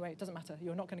anyway, it doesn't matter.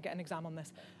 You're not going to get an exam on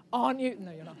this. Aren't you?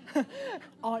 No, you're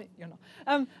not. You're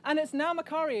not. And it's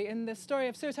Naumacarii in the story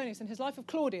of Suetonius in his life of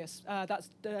Claudius. That's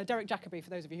Derek Jacobi,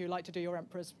 for those of you who like to do your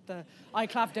emperors, the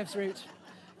iClavdivs route.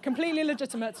 Completely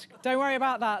legitimate. Don't worry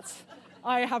about that.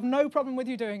 I have no problem with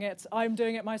you doing it. I'm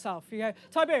doing it myself. You go,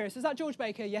 Tiberius, is that George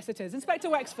Baker? Yes, it is. Inspector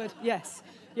Wexford? Yes.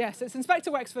 Yes, it's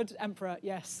Inspector Wexford, Emperor.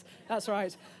 Yes, that's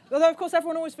right. Although, of course,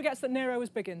 everyone always forgets that Nero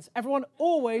was Biggins. Everyone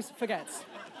always forgets.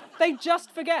 They just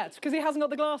forget because he hasn't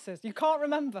got the glasses. You can't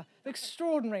remember. It's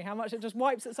extraordinary how much it just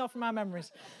wipes itself from our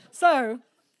memories. So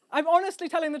I'm honestly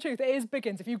telling the truth. It is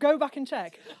Biggins. If you go back and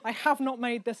check, I have not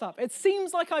made this up. It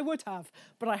seems like I would have,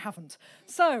 but I haven't.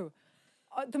 So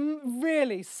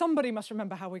really, somebody must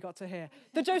remember how we got to here.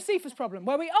 The Josephus problem,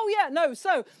 where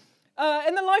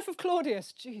in the life of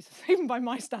Claudius, Jesus, even by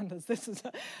my standards, this is...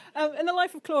 in the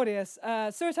life of Claudius,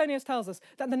 Suetonius tells us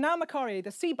that the Naumachari, the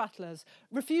sea battlers,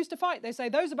 refuse to fight. They say,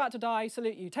 those about to die,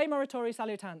 salute you. Te moritori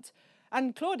salutant.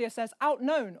 And Claudius says,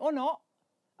 outknown or not.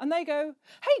 And they go,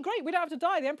 hey, great, we don't have to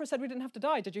die. The emperor said we didn't have to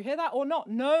die. Did you hear that? Or not?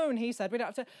 Known, he said, we don't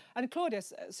have to... And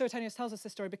Claudius, Suetonius tells us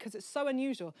this story because it's so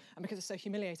unusual and because it's so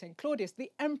humiliating. Claudius,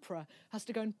 the emperor, has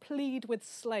to go and plead with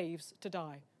slaves to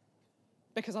die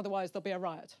because otherwise there'll be a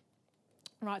riot.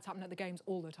 Riots happen at the games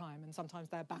all the time, and sometimes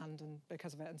they're banned and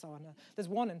because of it and so on. There's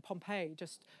one in Pompeii,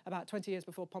 just about 20 years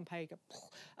before Pompeii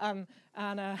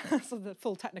that's the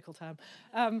full technical term.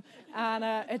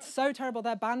 It's so terrible,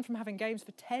 they're banned from having games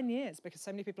for 10 years because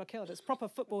so many people are killed. It's proper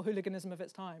football hooliganism of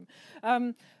its time.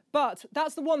 But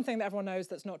that's the one thing that everyone knows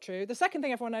that's not true. The second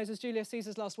thing everyone knows is Julius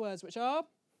Caesar's last words, which are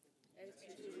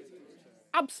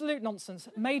absolute nonsense,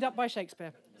 made up by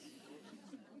Shakespeare.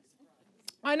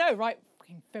 I know, right?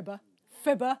 Fucking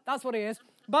fibber, that's what he is.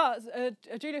 But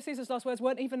Julius Caesar's last words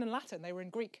weren't even in Latin, they were in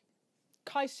Greek.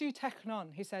 Kai su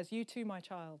technon, he says, you too, my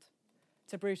child,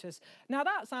 to Brutus. Now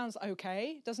that sounds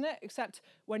okay, doesn't it? Except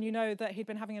when you know that he'd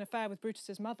been having an affair with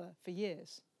Brutus's mother for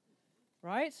years,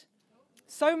 right?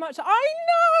 So much, I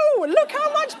know! Look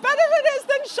how much better it is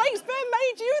than Shakespeare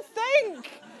made you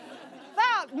think!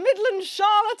 That Midland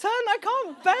charlatan, I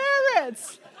can't bear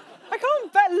it!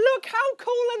 Look how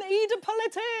cool and Oedipal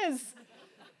it is!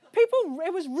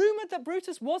 It was rumoured that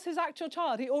Brutus was his actual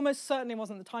child. He almost certainly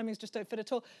wasn't. The timings just don't fit at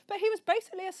all. But he was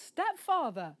basically a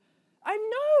stepfather. I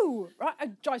know, right?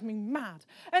 It drives me mad.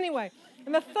 Anyway,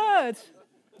 and the third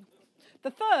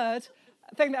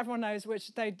thing that everyone knows, which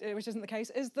isn't the case,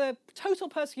 is the total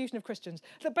persecution of Christians.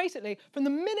 That basically, from the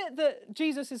minute that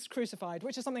Jesus is crucified,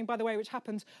 which is something, by the way, which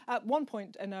happened at one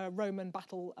point in a Roman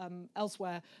battle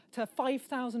elsewhere, to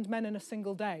 5,000 men in a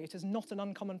single day. It is not an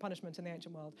uncommon punishment in the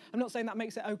ancient world. I'm not saying that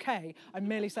makes it okay. I'm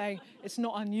merely saying it's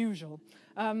not unusual,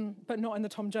 but not in the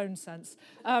Tom Jones sense.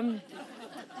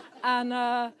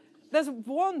 There's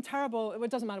one terrible... It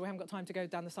doesn't matter, we haven't got time to go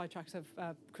down the sidetracks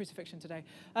of crucifixion today.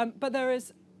 But there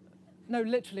is... No,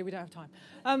 literally, we don't have time.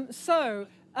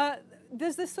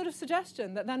 There's this sort of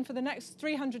suggestion that then for the next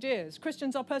 300 years,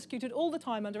 Christians are persecuted all the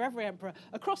time under every emperor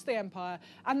across the empire,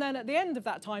 and then at the end of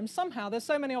that time, somehow there's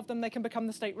so many of them they can become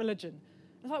the state religion.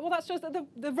 It's like, well, that's just that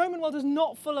the Roman world is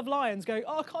not full of lions going,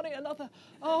 oh, I can't eat another.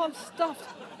 Oh, I'm stuffed.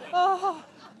 Oh,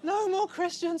 no more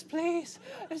Christians, please.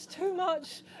 It's too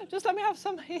much. Just let me have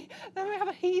let me have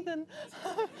a heathen.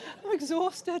 I'm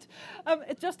exhausted.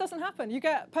 It just doesn't happen. You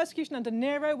get persecution under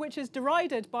Nero, which is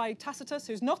derided by Tacitus,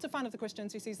 who's not a fan of the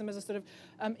Christians, who sees them as a sort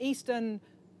of Eastern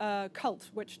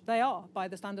cult, which they are by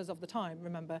the standards of the time,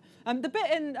 remember. The bit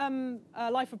in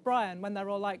Life of Brian, when they're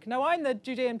all like, no, I'm the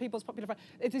Judean people's popular friend,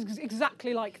 it is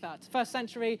exactly like that. First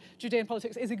century Judean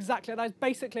politics is exactly, that is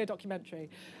basically a documentary.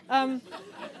 And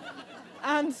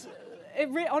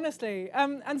honestly,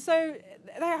 and so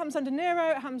it happens under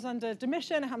Nero, it happens under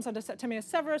Domitian, it happens under Septimius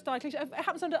Severus, Diocletian, it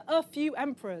happens under a few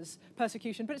emperors'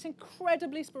 persecution, but it's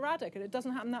incredibly sporadic and it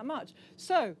doesn't happen that much.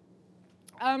 So,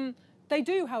 they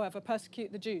do, however,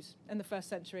 persecute the Jews in the first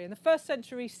century. In the first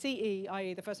century CE,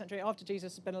 i.e. the first century after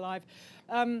Jesus has been alive,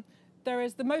 there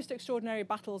is the most extraordinary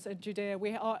battles in Judea.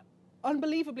 We are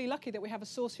unbelievably lucky that we have a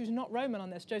source who's not Roman on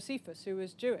this, Josephus, who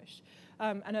was Jewish,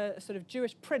 and a sort of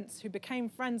Jewish prince who became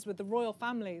friends with the royal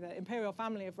family, the imperial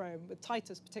family of Rome, with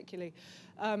Titus particularly,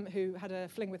 who had a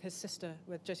fling with his sister,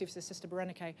 with Josephus' sister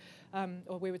Berenike,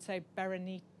 or we would say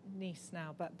Berenice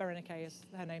now, but Berenike is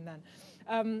her name then.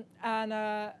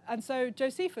 And so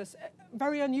Josephus,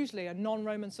 very unusually a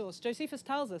non-Roman source, Josephus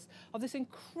tells us of this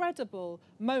incredible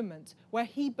moment where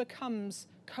he becomes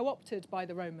co-opted by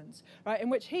the Romans, right, in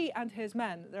which he and his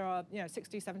men, there are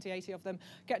 60, 70, 80 of them,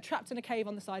 get trapped in a cave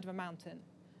on the side of a mountain.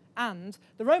 And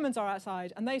the Romans are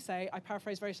outside and they say, I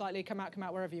paraphrase very slightly, come out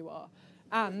wherever you are.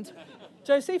 And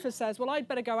Josephus says, well, I'd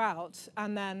better go out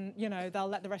and then, they'll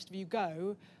let the rest of you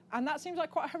go. And that seems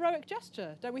like quite a heroic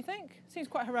gesture, don't we think? Seems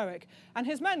quite heroic. And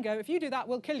his men go, if you do that,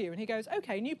 we'll kill you. And he goes,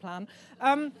 okay, new plan.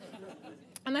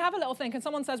 And they have a little think, and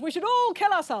someone says, we should all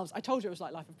kill ourselves. I told you it was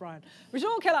like Life of Brian. We should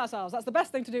all kill ourselves. That's the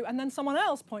best thing to do. And then someone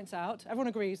else points out, everyone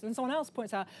agrees, and then someone else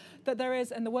points out that there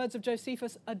is, in the words of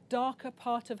Josephus, a darker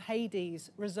part of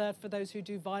Hades reserved for those who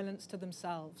do violence to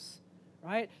themselves,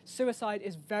 right? Suicide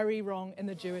is very wrong in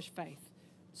the Jewish faith.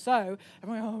 So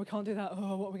everyone, we can't do that.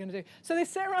 Oh, what are we going to do? So they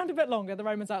sit around a bit longer. The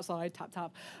Romans outside, tap,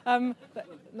 tap.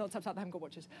 Not tap, tap, they haven't got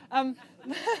watches.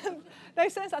 They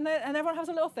sit and everyone has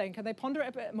a little think and they ponder it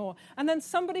a bit more. And then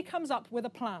somebody comes up with a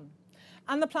plan.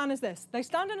 And the plan is this. They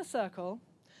stand in a circle,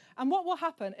 and what will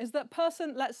happen is that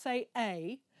person, let's say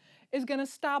A, is going to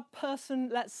stab person,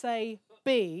 let's say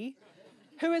B,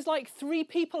 who is like 3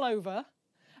 people over.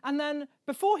 And then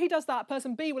before he does that,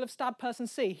 person B will have stabbed person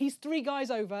C. He's 3 guys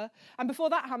over. And before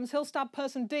that happens, he'll stab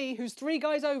person D, who's 3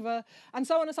 guys over, and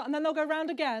so on and so on. And then they'll go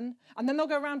round again, and then they'll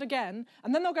go round again,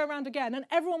 and then they'll go round again, and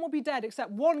everyone will be dead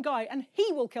except one guy, and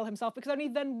he will kill himself because only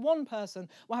then one person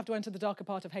will have to enter the darker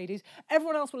part of Hades.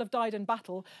 Everyone else will have died in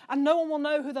battle, and no one will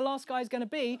know who the last guy is going to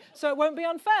be, so it won't be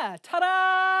unfair.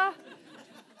 Ta-da!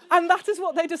 And that is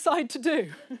what they decide to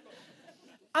do.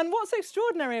 And what's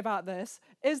extraordinary about this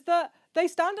is that they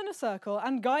stand in a circle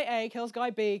and guy A kills guy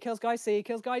B, kills guy C,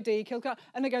 kills guy D, kills guy...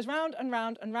 And it goes round and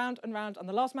round and round and round. And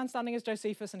the last man standing is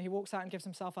Josephus, and he walks out and gives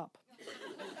himself up.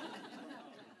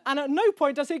 And at no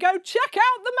point does he go, check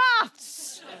out the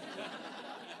maths!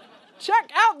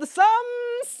 Check out the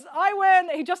sums! I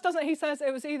win! He just doesn't... He says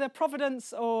it was either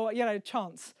providence or,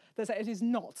 chance. It is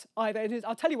not either. It is,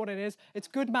 I'll tell you what it is. It's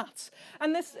good maths.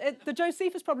 And the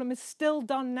Josephus problem is still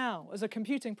done now as a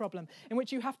computing problem in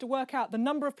which you have to work out the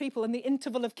number of people and the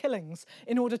interval of killings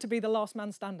in order to be the last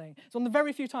man standing. It's one of the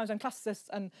very few times when classicists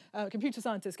and computer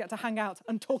scientists get to hang out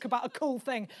and talk about a cool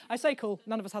thing. I say cool,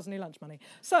 none of us has any lunch money.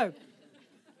 So,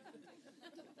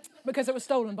 because it was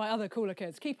stolen by other cooler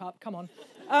kids. Keep up, come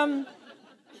on.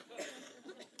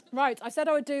 Right, I said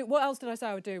I would do, what else did I say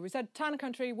I would do? We said town and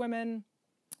country, women...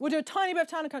 We'll do a tiny bit of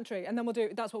town and country, and then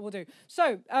that's what we'll do.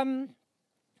 So,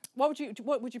 what would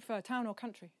you prefer, town or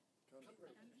country?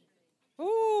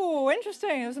 Ooh,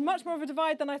 interesting. There's much more of a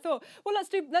divide than I thought. Well, let's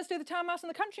do the town mouse and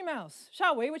the country mouse,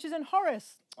 shall we? Which is in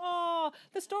Horace. Oh,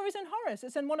 the story's in Horace.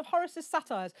 It's in one of Horace's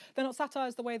satires. They're not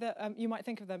satires the way that you might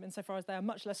think of them, insofar as they are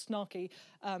much less snarky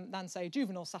than, say,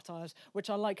 Juvenal satires,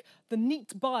 which are like the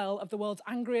neat bile of the world's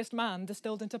angriest man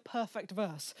distilled into perfect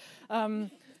verse.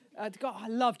 God, I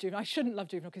love Juvenal. I shouldn't love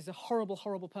Juvenal because he's a horrible,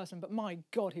 horrible person, but my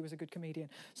God, he was a good comedian.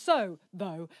 So,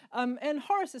 though, in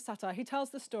Horace's satire, he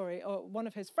tells the story, or one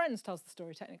of his friends tells the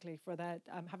story, technically, for their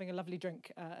having a lovely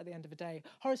drink at the end of a day.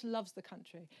 Horace loves the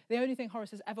country. The only thing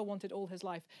Horace has ever wanted all his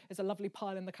life is a lovely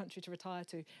pile in the country to retire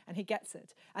to, and he gets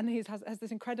it. And he has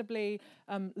this incredibly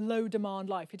low-demand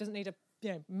life. He doesn't need a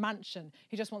mansion.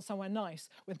 He just wants somewhere nice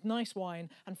with nice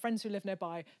wine and friends who live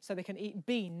nearby so they can eat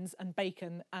beans and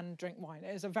bacon and drink wine.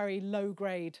 It is a very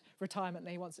low-grade retirement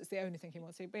that he wants. It's the only thing he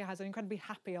wants. He has an incredibly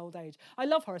happy old age. I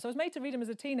love Horace. I was made to read him as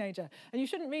a teenager, and you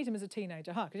shouldn't read him as a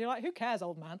teenager, huh? Because you're like, who cares,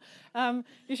 old man?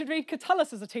 You should read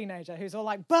Catullus as a teenager, who's all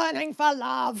like, burning for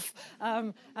love!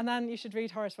 And then you should read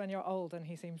Horace when you're old, and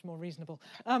he seems more reasonable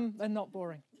and not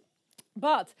boring.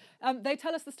 But they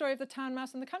tell us the story of the town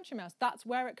mouse and the country mouse. That's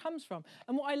where it comes from.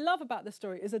 And what I love about this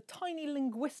story is a tiny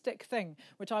linguistic thing,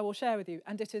 which I will share with you,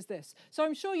 and it is this. So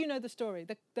I'm sure you know the story.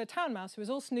 The town mouse, who is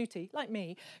all snooty, like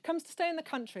me, comes to stay in the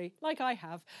country, like I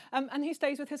have, and he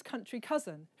stays with his country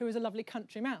cousin, who is a lovely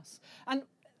country mouse. And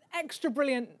extra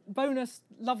brilliant bonus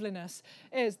loveliness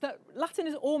is that Latin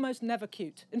is almost never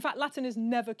cute. In fact, Latin is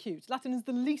never cute. Latin is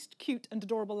the least cute and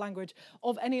adorable language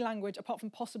of any language, apart from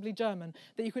possibly German,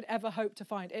 that you could ever hope to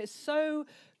find. It is so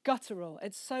guttural,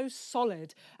 it's so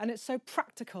solid, and it's so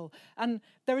practical. And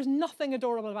there is nothing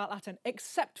adorable about Latin,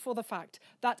 except for the fact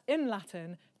that in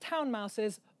Latin, town mouse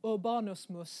is urbanus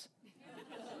mus.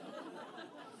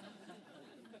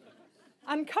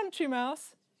 And country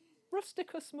mouse,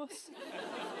 rusticus mus.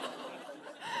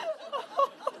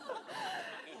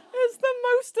 It's the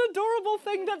most adorable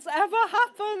thing that's ever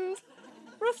happened.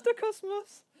 Rusticus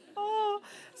mus. Oh.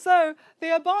 So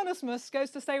the urbanus mus goes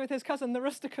to stay with his cousin, the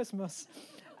rusticus mus.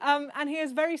 And he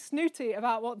is very snooty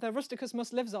about what the rusticus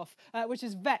mus lives off, which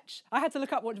is vetch. I had to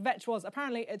look up what vetch was.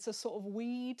 Apparently, it's a sort of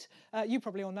weed. You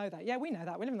probably all know that. Yeah, we know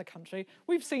that. We live in the country.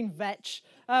 We've seen vetch.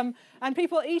 And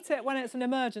people eat it when it's an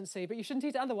emergency, but you shouldn't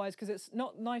eat it otherwise because it's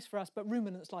not nice for us, but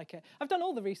ruminants like it. I've done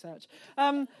all the research.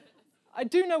 I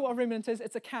do know what a ruminant is.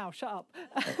 It's a cow. Shut up.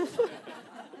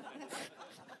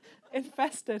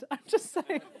 Infested. I'm just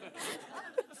saying.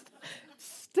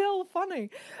 Still funny.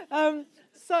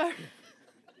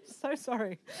 So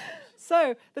sorry.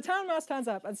 So the town mouse turns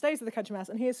up and stays with the country mouse,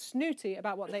 and he is snooty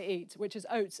about what they eat, which is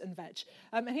oats and vetch.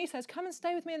 And he says, come and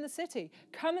stay with me in the city.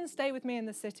 Come and stay with me in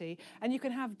the city, and you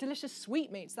can have delicious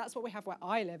sweetmeats. That's what we have where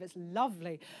I live. It's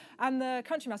lovely. And the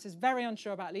country mouse is very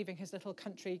unsure about leaving his little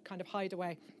country kind of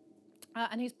hideaway.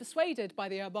 And he's persuaded by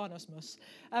the urbanus mus,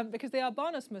 because the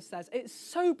urbanus mus says, it's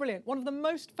so brilliant, one of the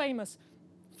most famous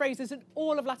phrases in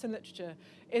all of Latin literature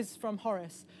is from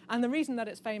Horace. And the reason that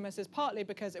it's famous is partly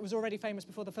because it was already famous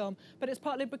before the film, but it's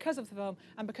partly because of the film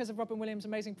and because of Robin Williams'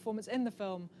 amazing performance in the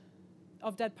film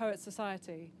of Dead Poets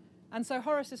Society. And so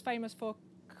Horace is famous for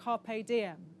Carpe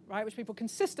Diem, right, which people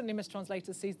consistently mistranslate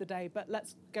as seize the day, but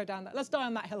let's go down that, let's die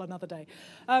on that hill another day.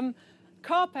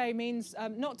 Carpe means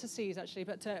not to seize, actually,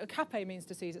 but cape means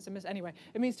to seize. Anyway,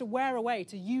 it means to wear away,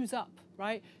 to use up,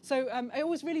 right? So it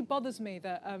always really bothers me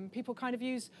that people kind of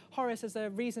use Horace as a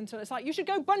reason to, it's like, you should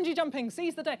go bungee jumping,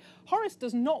 seize the day. Horace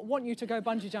does not want you to go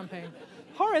bungee jumping.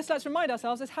 Horace, let's remind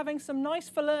ourselves, is having some nice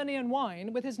Falernian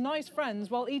wine with his nice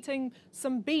friends while eating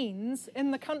some beans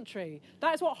in the country.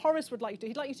 That is what Horace would like you to do.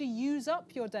 He'd like you to use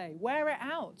up your day, wear it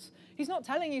out. He's not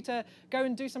telling you to go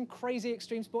and do some crazy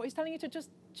extreme sport. He's telling you to just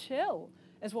chill,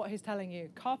 is what he's telling you.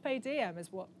 Carpe diem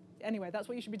is what, anyway, that's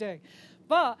what you should be doing.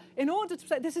 But in order to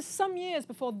say, this is some years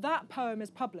before that poem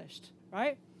is published,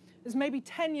 right? It's maybe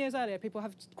 10 years earlier. People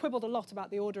have quibbled a lot about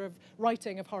the order of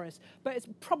writing of Horace, but it's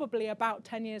probably about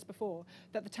 10 years before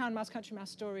that the Town Mouse, Country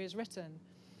Mouse story is written.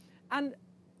 And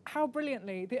how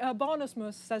brilliantly, the Urbanus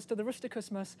Mus says to the Rusticus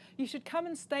Mus, you should come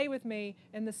and stay with me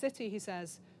in the city, he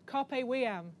says. Carpe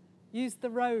diem, use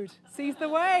the road, seize the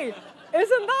way.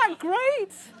 Isn't that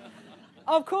great?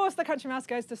 Of course, the country mouse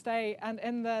goes to stay, and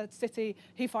in the city,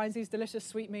 he finds these delicious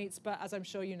sweetmeats, but as I'm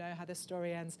sure you know how this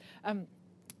story ends,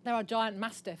 there are giant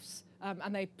mastiffs,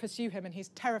 and they pursue him, and he's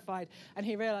terrified, and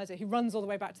he realizes he runs all the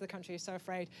way back to the country. He's so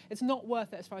afraid. It's not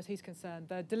worth it as far as he's concerned.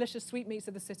 The delicious sweetmeats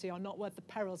of the city are not worth the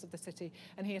perils of the city,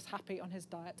 and he is happy on his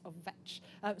diet of vetch.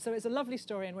 So it's a lovely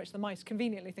story in which the mice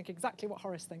conveniently think exactly what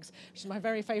Horace thinks, which is my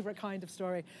very favorite kind of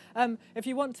story. If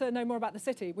you want to know more about the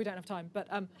city, we don't have time, but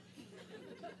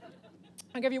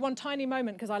I'll give you one tiny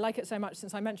moment because I like it so much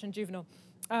since I mentioned Juvenal.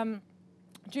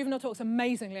 Juvenal talks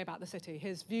amazingly about the city.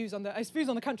 His views on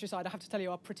the countryside, I have to tell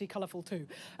you, are pretty colourful too.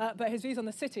 But his views on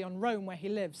the city, on Rome, where he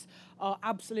lives, are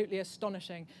absolutely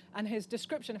astonishing. And his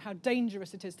description of how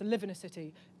dangerous it is to live in a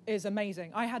city is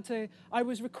amazing. I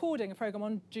was recording a programme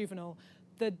on Juvenal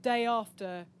the day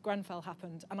after Grenfell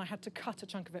happened, and I had to cut a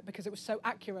chunk of it because it was so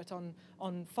accurate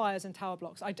on fires and tower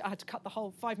blocks. I had to cut the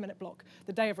whole 5-minute block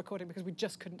the day of recording because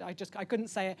I couldn't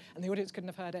say it, and the audience couldn't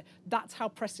have heard it. That's how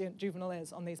prescient Juvenal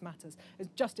is on these matters. It's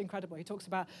just incredible. He talks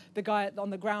about the guy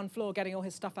on the ground floor getting all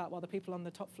his stuff out while the people on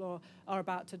the top floor are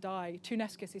about to die.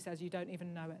 Tunescus, he says, you don't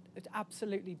even know it. It's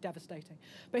absolutely devastating.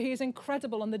 But he is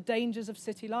incredible on the dangers of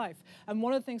city life. And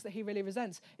one of the things that he really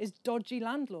resents is dodgy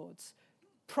landlords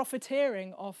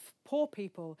profiteering off poor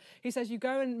people. He says you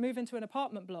go and move into an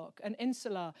apartment block, an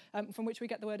insula, from which we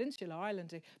get the word insular,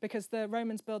 islandy, because the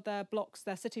Romans build their blocks,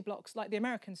 their city blocks, like the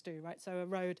Americans do, right? So a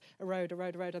road,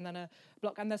 and then a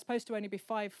block. And they're supposed to only be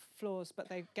 5 floors, but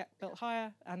they get built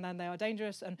higher, and then they are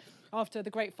dangerous. And after the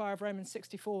Great Fire of Rome in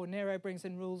 64, Nero brings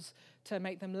in rules to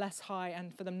make them less high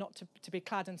and for them not to be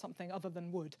clad in something other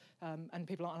than wood. And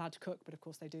people aren't allowed to cook, but of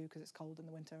course they do because it's cold in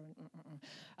the winter.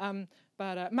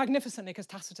 But magnificently, because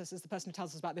Tacitus is the person who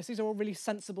tells us about this. These are all really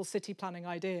sensible city planning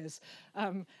ideas.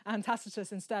 And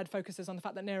Tacitus instead focuses on the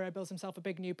fact that Nero builds himself a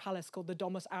big new palace called the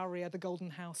Domus Aurea, the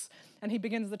Golden House. And he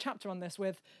begins the chapter on this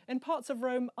with, in parts of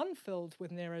Rome unfilled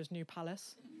with Nero's new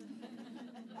palace.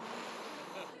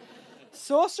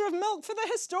 Saucer of milk for the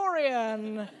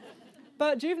historian.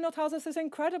 But Juvenal tells us this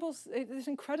incredible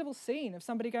scene of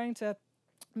somebody going to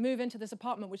move into this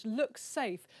apartment which looks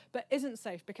safe but isn't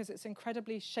safe because it's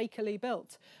incredibly shakily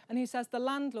built. And he says the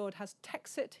landlord has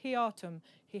texit hiatum,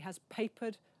 he has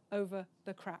papered over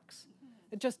the cracks.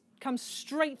 It just comes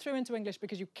straight through into English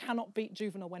because you cannot beat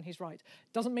Juvenal when he's right.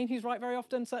 Doesn't mean he's right very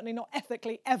often, certainly not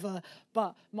ethically ever,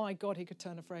 but my God, he could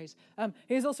turn a phrase.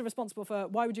 He is also responsible for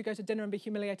why would you go to dinner and be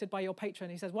humiliated by your patron?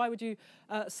 He says, why would you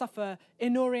suffer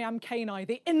inuriam cani,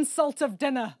 the insult of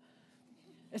dinner?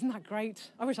 Isn't that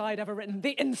great? I wish I'd ever written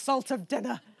the insult of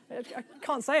dinner. I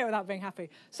can't say it without being happy.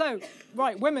 So,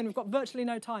 right, women, we've got virtually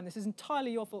no time. This is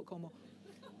entirely your fault, Cornwall.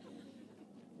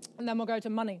 And then we'll go to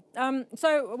money. We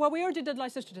already did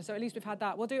Lysistrata, so at least we've had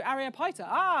that. We'll do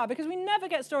Areopagita. Because we never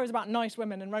get stories about nice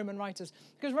women in Roman writers.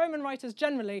 Because Roman writers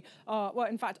generally are, well,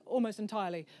 in fact, almost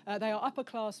entirely, they are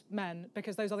upper-class men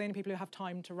because those are the only people who have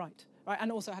time to write, right?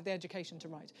 And also have the education to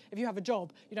write. If you have a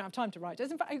job, you don't have time to write.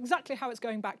 It's in fact exactly how it's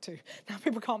going back to. Now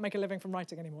people can't make a living from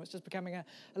writing anymore. It's just becoming a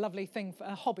lovely thing,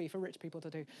 a hobby for rich people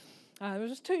to do. There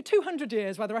was just 200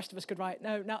 years where the rest of us could write.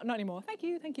 No, not anymore. Thank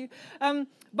you.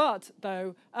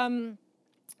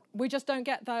 We just don't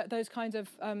get those kinds of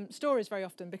stories very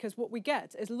often because what we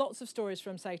get is lots of stories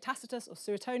from, say, Tacitus or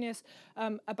Suetonius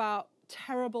about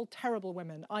terrible, terrible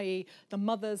women, i.e. the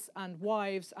mothers and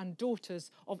wives and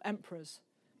daughters of emperors.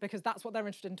 because that's what they're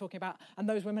interested in talking about. And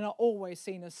those women are always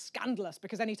seen as scandalous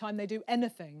because anytime they do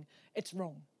anything, it's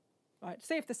wrong. Right,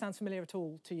 see if this sounds familiar at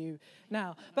all to you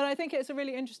now. But I think it's a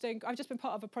really interesting, I've just been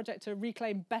part of a project to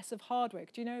reclaim Bess of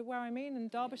Hardwick. Do you know where I mean? In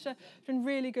Derbyshire. It's been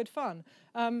really good fun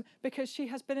because she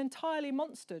has been entirely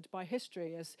monstered by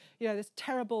history as, this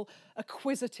terrible,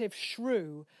 acquisitive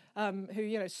shrew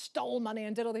who, stole money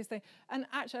and did all these things. And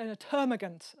actually, and a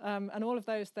termagant and all of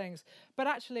those things. But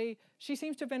actually, she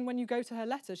seems to have been, when you go to her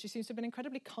letters, she seems to have been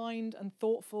incredibly kind and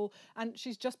thoughtful. And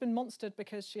she's just been monstered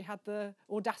because she had the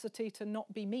audacity to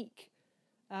not be meek.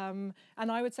 And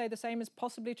I would say the same is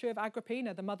possibly true of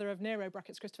Agrippina, the mother of Nero,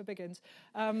 brackets Christopher Biggins.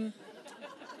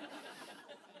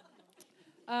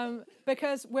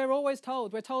 Because we're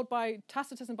told by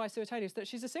Tacitus and by Suetonius that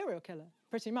she's a serial killer,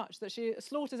 pretty much, that she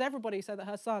slaughters everybody so that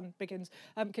her son, Biggins,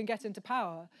 can get into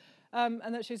power.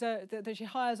 And that she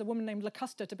hires a woman named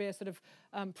Locusta to be a sort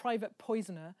of private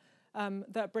poisoner.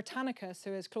 That Britannicus,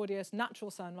 who is Claudius'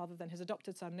 natural son rather than his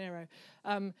adopted son, Nero,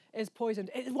 is poisoned.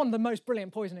 It's one of the most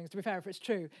brilliant poisonings, to be fair, if it's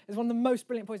true. It's one of the most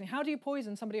brilliant poisonings. How do you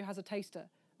poison somebody who has a taster,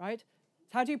 right?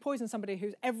 How do you poison somebody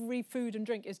whose every food and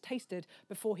drink is tasted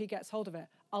before he gets hold of it?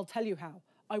 I'll tell you how.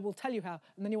 I will tell you how,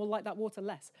 and then you will like that water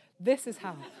less. This is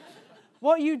how.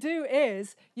 What you do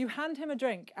is you hand him a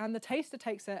drink, and the taster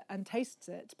takes it and tastes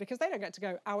it, because they don't get to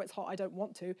go, "Oh, it's hot, I don't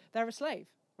want to." They're a slave.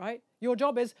 Right? Your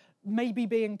job is maybe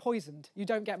being poisoned. You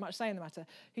don't get much say in the matter.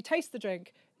 He tastes the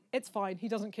drink, it's fine, he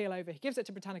doesn't keel over. He gives it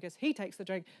to Britannicus, he takes the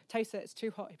drink, tastes it, it's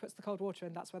too hot, he puts the cold water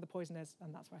in, that's where the poison is,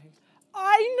 and that's where he's...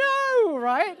 I know,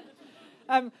 right?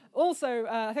 Also,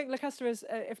 I think Locusta is,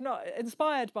 if not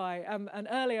inspired by, an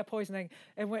earlier poisoning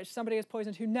in which somebody is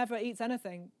poisoned who never eats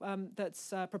anything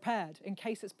that's prepared in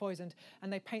case it's poisoned,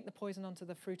 and they paint the poison onto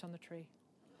the fruit on the tree.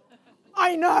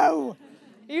 I know!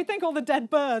 You'd think all the dead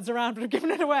birds around would have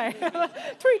given it away.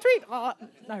 Tweet, tweet. Oh,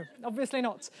 no, obviously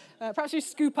not. Perhaps you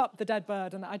scoop up the dead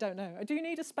bird, and I don't know. Do you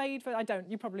need a spade for? I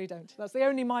don't. You probably don't. That's the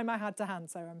only mime I had to hand,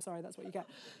 so I'm sorry, that's what you get.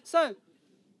 So,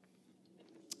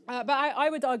 but I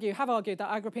would have argued that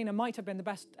Agrippina might have been the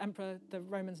best emperor the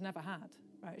Romans never had.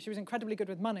 Right? She was incredibly good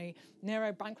with money.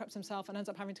 Nero bankrupts himself and ends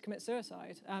up having to commit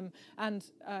suicide. And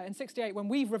in 68, when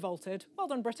we've revolted, well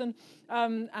done Britain,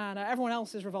 and everyone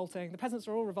else is revolting, the peasants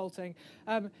are all revolting,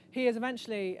 he is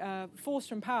eventually forced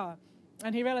from power.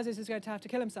 And he realizes he's going to have to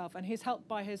kill himself, and he's helped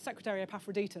by his secretary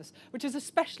Epaphroditus, which is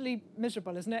especially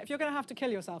miserable, isn't it? If you're going to have to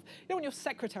kill yourself, you don't want your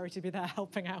secretary to be there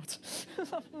helping out.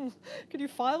 Could you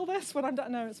file this when I'm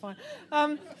done? No, it's fine.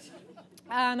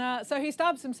 And so he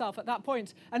stabs himself at that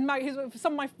point. And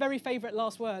some of my very favourite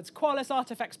last words, qualis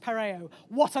artifex pereo,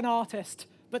 what an artist,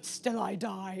 but still I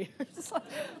die.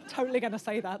 Totally going to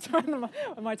say that when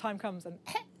my time comes, and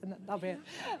that'll be it.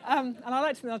 And I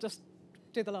like to think I'll just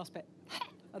do the last bit,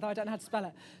 although I don't know how to spell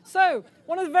it. So,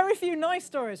 one of the very few nice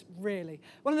stories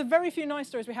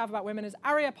we have about women is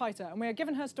Areopagita, and we are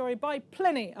given her story by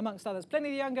Pliny, amongst others.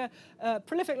 Pliny the Younger,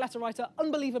 prolific letter writer,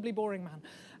 unbelievably boring man.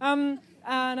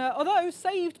 Although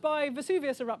saved by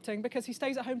Vesuvius erupting because he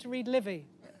stays at home to read Livy.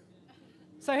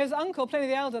 So his uncle, Pliny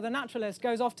the Elder, the naturalist,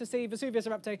 goes off to see Vesuvius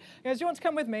erupting. He goes, "Do you want to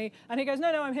come with me?" And he goes, no,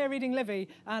 I'm here reading Livy.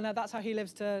 And that's how he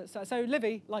lives to... So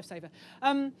Livy, lifesaver.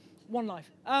 One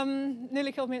life.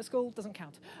 Nearly killed me at school, doesn't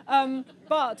count.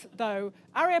 But, though,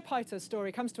 Areopagita's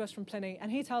story comes to us from Pliny,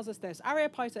 and he tells us this.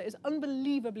 Areopagita is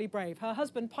unbelievably brave. Her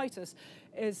husband, Paetus,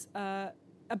 is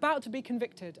about to be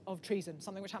convicted of treason,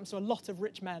 something which happens to a lot of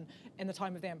rich men in the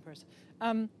time of the emperors.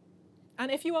 And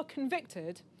if you are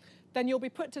convicted, then you'll be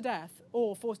put to death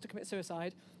or forced to commit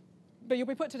suicide, but you'll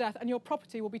be put to death and your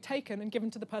property will be taken and given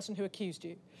to the person who accused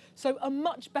you. So a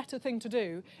much better thing to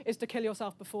do is to kill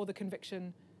yourself before the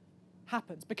conviction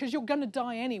happens, because you're going to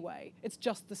die anyway. It's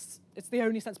the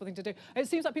only sensible thing to do. It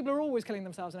seems like people are always killing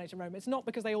themselves in ancient Rome. It's not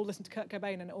because they all listened to Kurt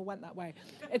Cobain and it all went that way.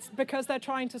 It's because they're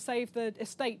trying to save the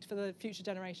estate for the future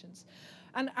generations.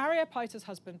 And Areopagita's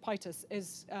husband, Paetus,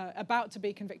 is about to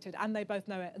be convicted, and they both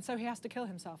know it, and so he has to kill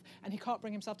himself, and he can't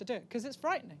bring himself to do it, because it's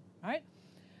frightening, right?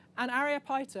 And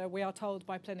Areopagita, we are told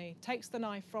by Pliny, takes the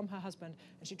knife from her husband,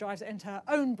 and she drives it into her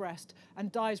own breast,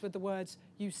 and dies with the words,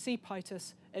 "You see,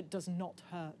 Paetus, it does not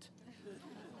hurt."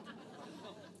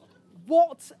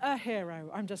 What a hero,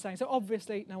 I'm just saying. So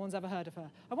obviously no one's ever heard of her.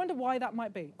 I wonder why that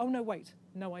might be. Oh, no, wait.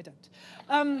 No, I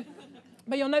don't.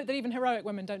 But you'll note that even heroic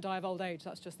women don't die of old age.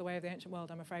 That's just the way of the ancient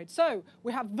world, I'm afraid. So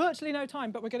we have virtually no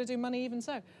time, but we're going to do money even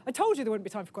so. I told you there wouldn't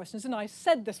be time for questions, and I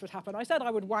said this would happen. I said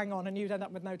I would wang on and you'd end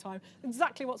up with no time.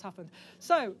 Exactly what's happened.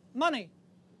 So, money.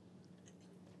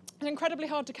 It's incredibly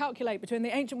hard to calculate between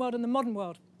the ancient world and the modern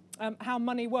world. How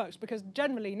money works, because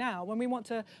generally now, when we want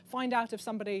to find out if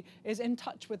somebody is in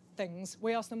touch with things,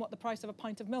 we ask them what the price of a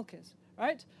pint of milk is,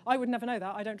 right? I would never know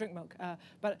that. I don't drink milk.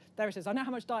 But there it is. I know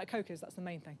how much Diet Coke is. That's the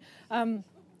main thing.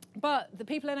 But the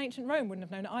people in ancient Rome wouldn't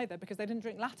have known it either because they didn't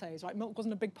drink lattes, right? Milk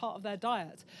wasn't a big part of their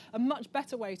diet. A much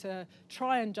better way to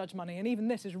try and judge money, and even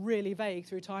this is really vague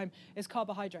through time, is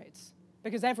carbohydrates.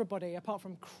 Because everybody, apart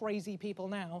from crazy people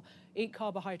now, eat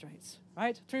carbohydrates,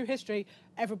 right? Through history,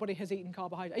 everybody has eaten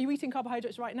carbohydrates. Are you eating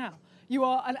carbohydrates right now? You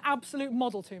are an absolute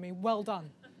model to me. Well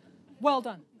done. Well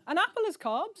done. An apple is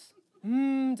carbs.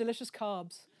 Delicious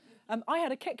carbs. I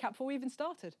had a Kit Kat before we even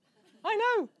started. I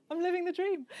know, I'm living the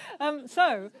dream.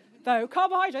 Though,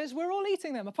 carbohydrates, we're all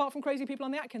eating them, apart from crazy people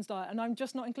on the Atkins diet, and I'm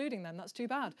just not including them. That's too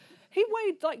bad. He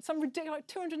weighed like some ridiculous, like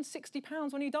 260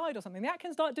 pounds when he died or something. The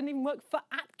Atkins diet didn't even work for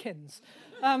Atkins.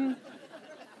 I'm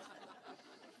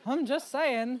just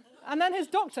saying. And then his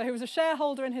doctor, who was a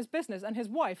shareholder in his business, and his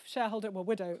wife,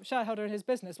 widow, shareholder in his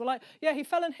business, were like, yeah, he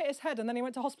fell and hit his head, and then he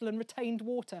went to hospital and retained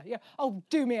water. Yeah, oh,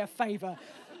 do me a favour.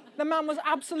 The man was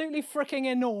absolutely fricking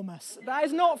enormous. That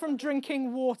is not from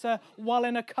drinking water while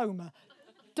in a coma.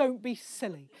 Don't be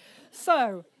silly.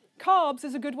 So, carbs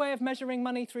is a good way of measuring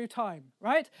money through time,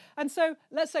 right? And so,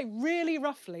 let's say really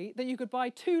roughly that you could buy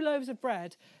 2 loaves of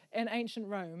bread in ancient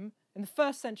Rome in the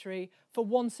 1st century for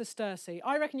 1 sesterce.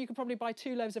 I reckon you could probably buy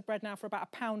 2 loaves of bread now for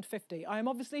about £1.50. I am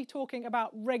obviously talking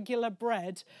about regular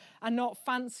bread and not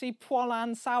fancy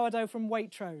poilan sourdough from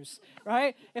Waitrose,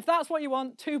 right? If that's what you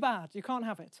want, too bad. You can't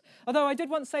have it. Although I did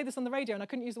once say this on the radio and I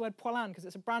couldn't use the word poilan because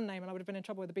it's a brand name and I would have been in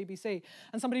trouble with the BBC.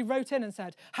 And somebody wrote in and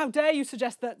said, how dare you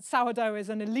suggest that sourdough is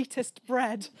an elitist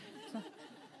bread?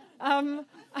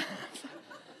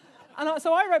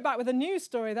 So I wrote back with a news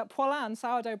story that poilan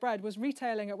sourdough bread was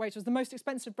retailing at Waitrose, the most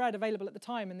expensive bread available at the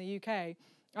time in the UK,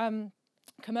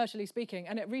 commercially speaking,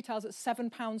 and it retails at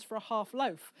 £7 for a half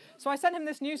loaf. So I sent him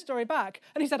this news story back,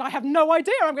 and he said, I have no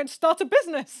idea, I'm going to start a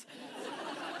business.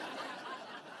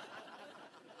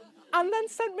 And then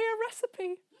sent me a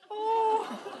recipe.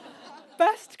 Oh,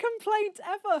 best complaint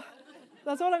ever.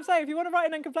 That's all I'm saying. If you want to write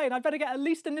in and complain, I'd better get at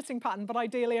least a knitting pattern, but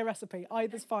ideally a recipe.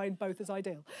 Either's fine, both is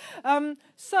ideal.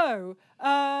 So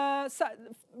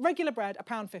regular bread,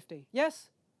 £1.50, yes?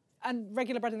 And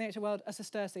regular bread in the ancient world, a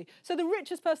sesterce. So the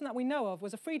richest person that we know of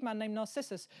was a freedman named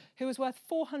Narcissus, who was worth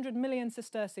 400 million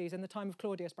sesterces in the time of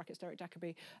Claudius, brackets Derek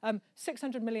Jacobi,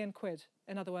 600 million quid,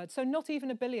 in other words. So not even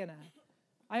a billionaire.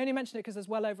 I only mention it because there's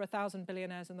well over 1,000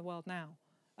 billionaires in the world now.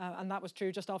 And that was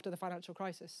true just after the financial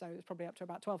crisis, so it's probably up to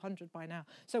about 1,200 by now.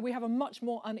 So we have a much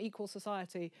more unequal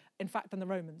society, in fact, than the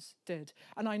Romans did.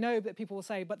 And I know that people will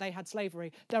say, but they had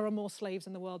slavery. There are more slaves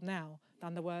in the world now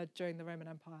than there were during the Roman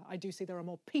Empire. I do see there are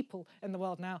more people in the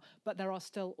world now, but there are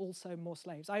still also more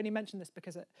slaves. I only mention this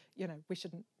because, we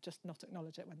shouldn't just not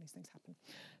acknowledge it when these things happen.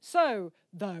 So,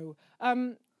 though,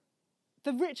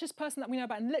 the richest person that we know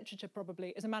about in literature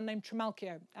probably is a man named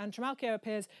Trimalchio. And Trimalchio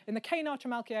appears in the Canar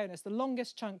Trimalchionis, the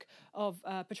longest chunk of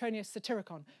Petronius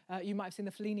Satyricon. You might have seen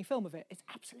the Fellini film of it. It's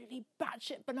absolutely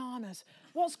batshit bananas.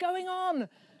 What's going on?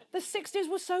 The 60s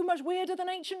was so much weirder than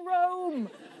ancient Rome.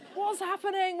 What's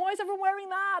happening? Why is everyone wearing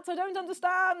that? I don't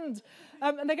understand.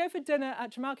 And they go for dinner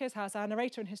at Trimalchio's house, our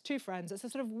narrator and his 2 friends. It's a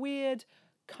sort of weird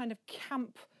kind of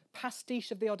camp pastiche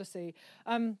of the Odyssey.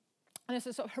 And it's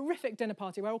a sort of horrific dinner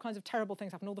party where all kinds of terrible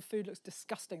things happen. All the food looks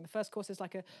disgusting. The first course is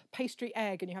like a pastry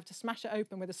egg, and you have to smash it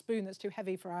open with a spoon that's too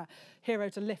heavy for our hero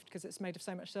to lift because it's made of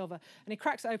so much silver. And he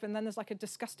cracks it open, and then there's like a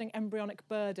disgusting embryonic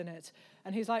bird in it.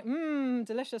 And he's like,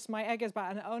 delicious, my egg is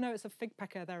bad. And oh no, it's a fig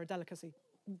pecker, they're a delicacy.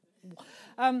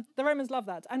 The Romans love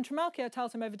that. And Trimalchio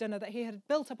tells him over dinner that he had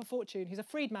built up a fortune. He's a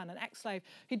freedman, an ex-slave.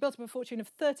 He'd built up a fortune of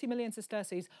 30 million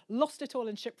sesterces, lost it all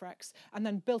in shipwrecks, and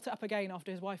then built it up again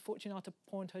after his wife Fortunata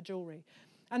pawned her jewellery.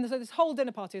 And so this whole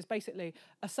dinner party is basically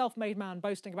a self-made man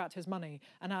boasting about his money,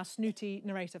 and our snooty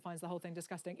narrator finds the whole thing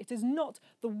disgusting. It is not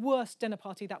the worst dinner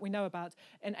party that we know about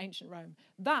in ancient Rome.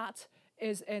 That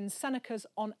is in Seneca's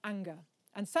On Anger.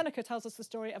 And Seneca tells us the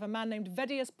story of a man named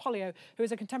Vedius Pollio, who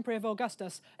is a contemporary of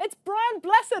Augustus. It's Brian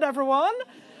Blessed, everyone!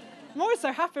 I'm always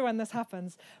so happy when this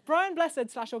happens. Brian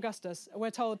Blessed / Augustus, we're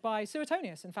told by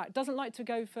Suetonius, in fact, doesn't like to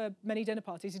go for many dinner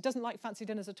parties. He doesn't like fancy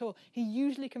dinners at all. He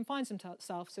usually confines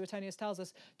himself, Suetonius tells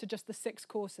us, to just the 6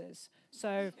 courses.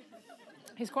 So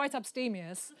he's quite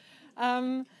abstemious.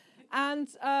 Brian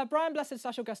Blessed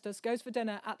 / Augustus goes for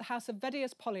dinner at the house of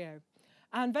Vedius Pollio.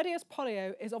 And Vedius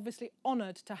Pollio is obviously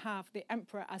honoured to have the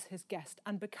emperor as his guest.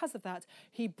 And because of that,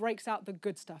 he breaks out the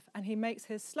good stuff. And he makes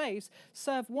his slaves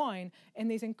serve wine in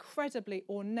these incredibly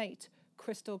ornate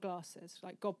crystal glasses,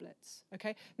 like goblets.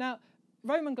 Okay. Now,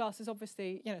 Roman glass is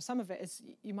obviously, some of it is,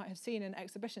 you might have seen in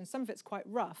exhibitions, some of it's quite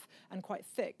rough and quite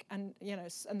thick, and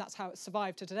and that's how it's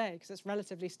survived to today, because it's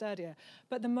relatively sturdier.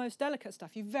 But the most delicate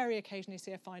stuff, you very occasionally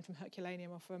see a find from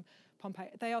Herculaneum or from Pompeii.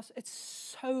 It's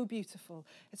so beautiful,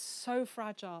 it's so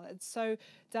fragile, it's so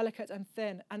delicate and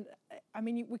thin. And I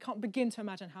mean, we can't begin to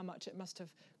imagine how much it must have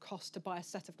cost to buy a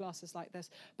set of glasses like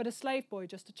this. But a slave boy,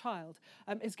 just a child,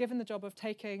 is given the job of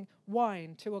taking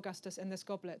wine to Augustus in this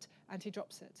goblet, and he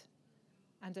drops it.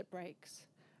 And it breaks.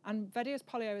 And Vettius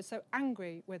Pollio is so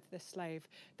angry with this slave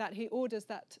that he orders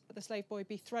that the slave boy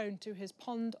be thrown to his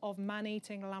pond of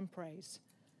man-eating lampreys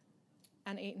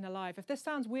and eaten alive. If this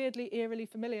sounds weirdly, eerily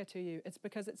familiar to you, it's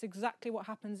because it's exactly what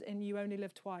happens in You Only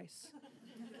Live Twice.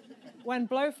 When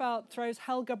Blofeld throws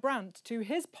Helga Brandt to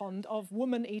his pond of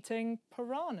woman-eating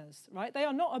piranhas, right? They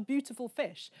are not a beautiful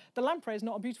fish. The lamprey is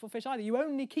not a beautiful fish either. You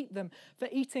only keep them for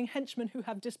eating henchmen who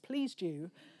have displeased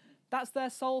you. That's their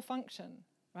sole function.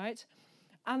 Right?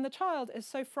 And the child is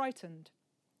so frightened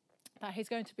that he's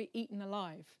going to be eaten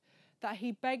alive that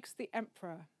he begs the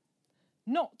emperor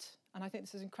not, and I think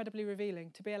this is incredibly revealing,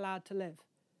 to be allowed to live,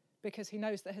 because he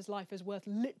knows that his life is worth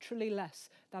literally less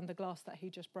than the glass that he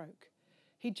just broke.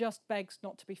 He just begs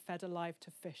not to be fed alive to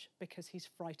fish because he's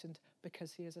frightened,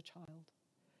 because he is a child.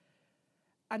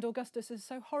 And Augustus is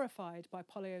so horrified by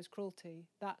Pollio's cruelty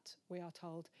that, we are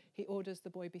told, he orders the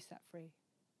boy be set free.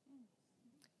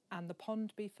 And the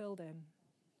pond be filled in,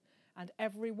 and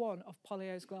every one of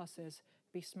Pollio's glasses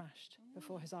be smashed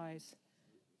before his eyes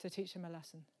to teach him a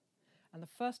lesson. And the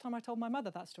first time I told my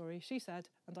mother that story, she said,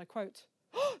 and I quote,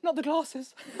 "Oh, not the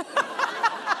glasses."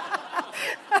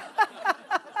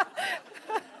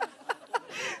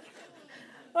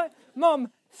 Like, Mom,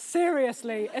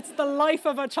 seriously, it's the life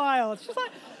of a child. She's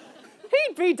like,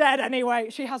 he'd be dead anyway.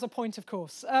 She has a point, of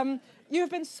course. You have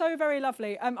been so very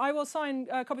lovely. I will sign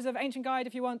copies of Ancient Guide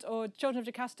if you want, or Children of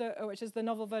Jocasta, which is the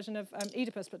novel version of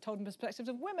Oedipus, but told in perspectives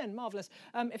of women. Marvellous.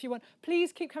 If you want,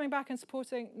 please keep coming back and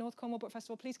supporting North Cornwall Book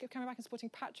Festival. Please keep coming back and supporting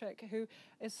Patrick, who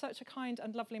is such a kind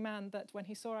and lovely man that when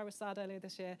he saw I was sad earlier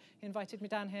this year, he invited me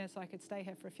down here so I could stay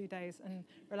here for a few days and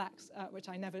relax, which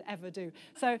I never, ever do.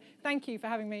 So thank you for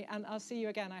having me, and I'll see you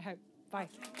again, I hope. Bye.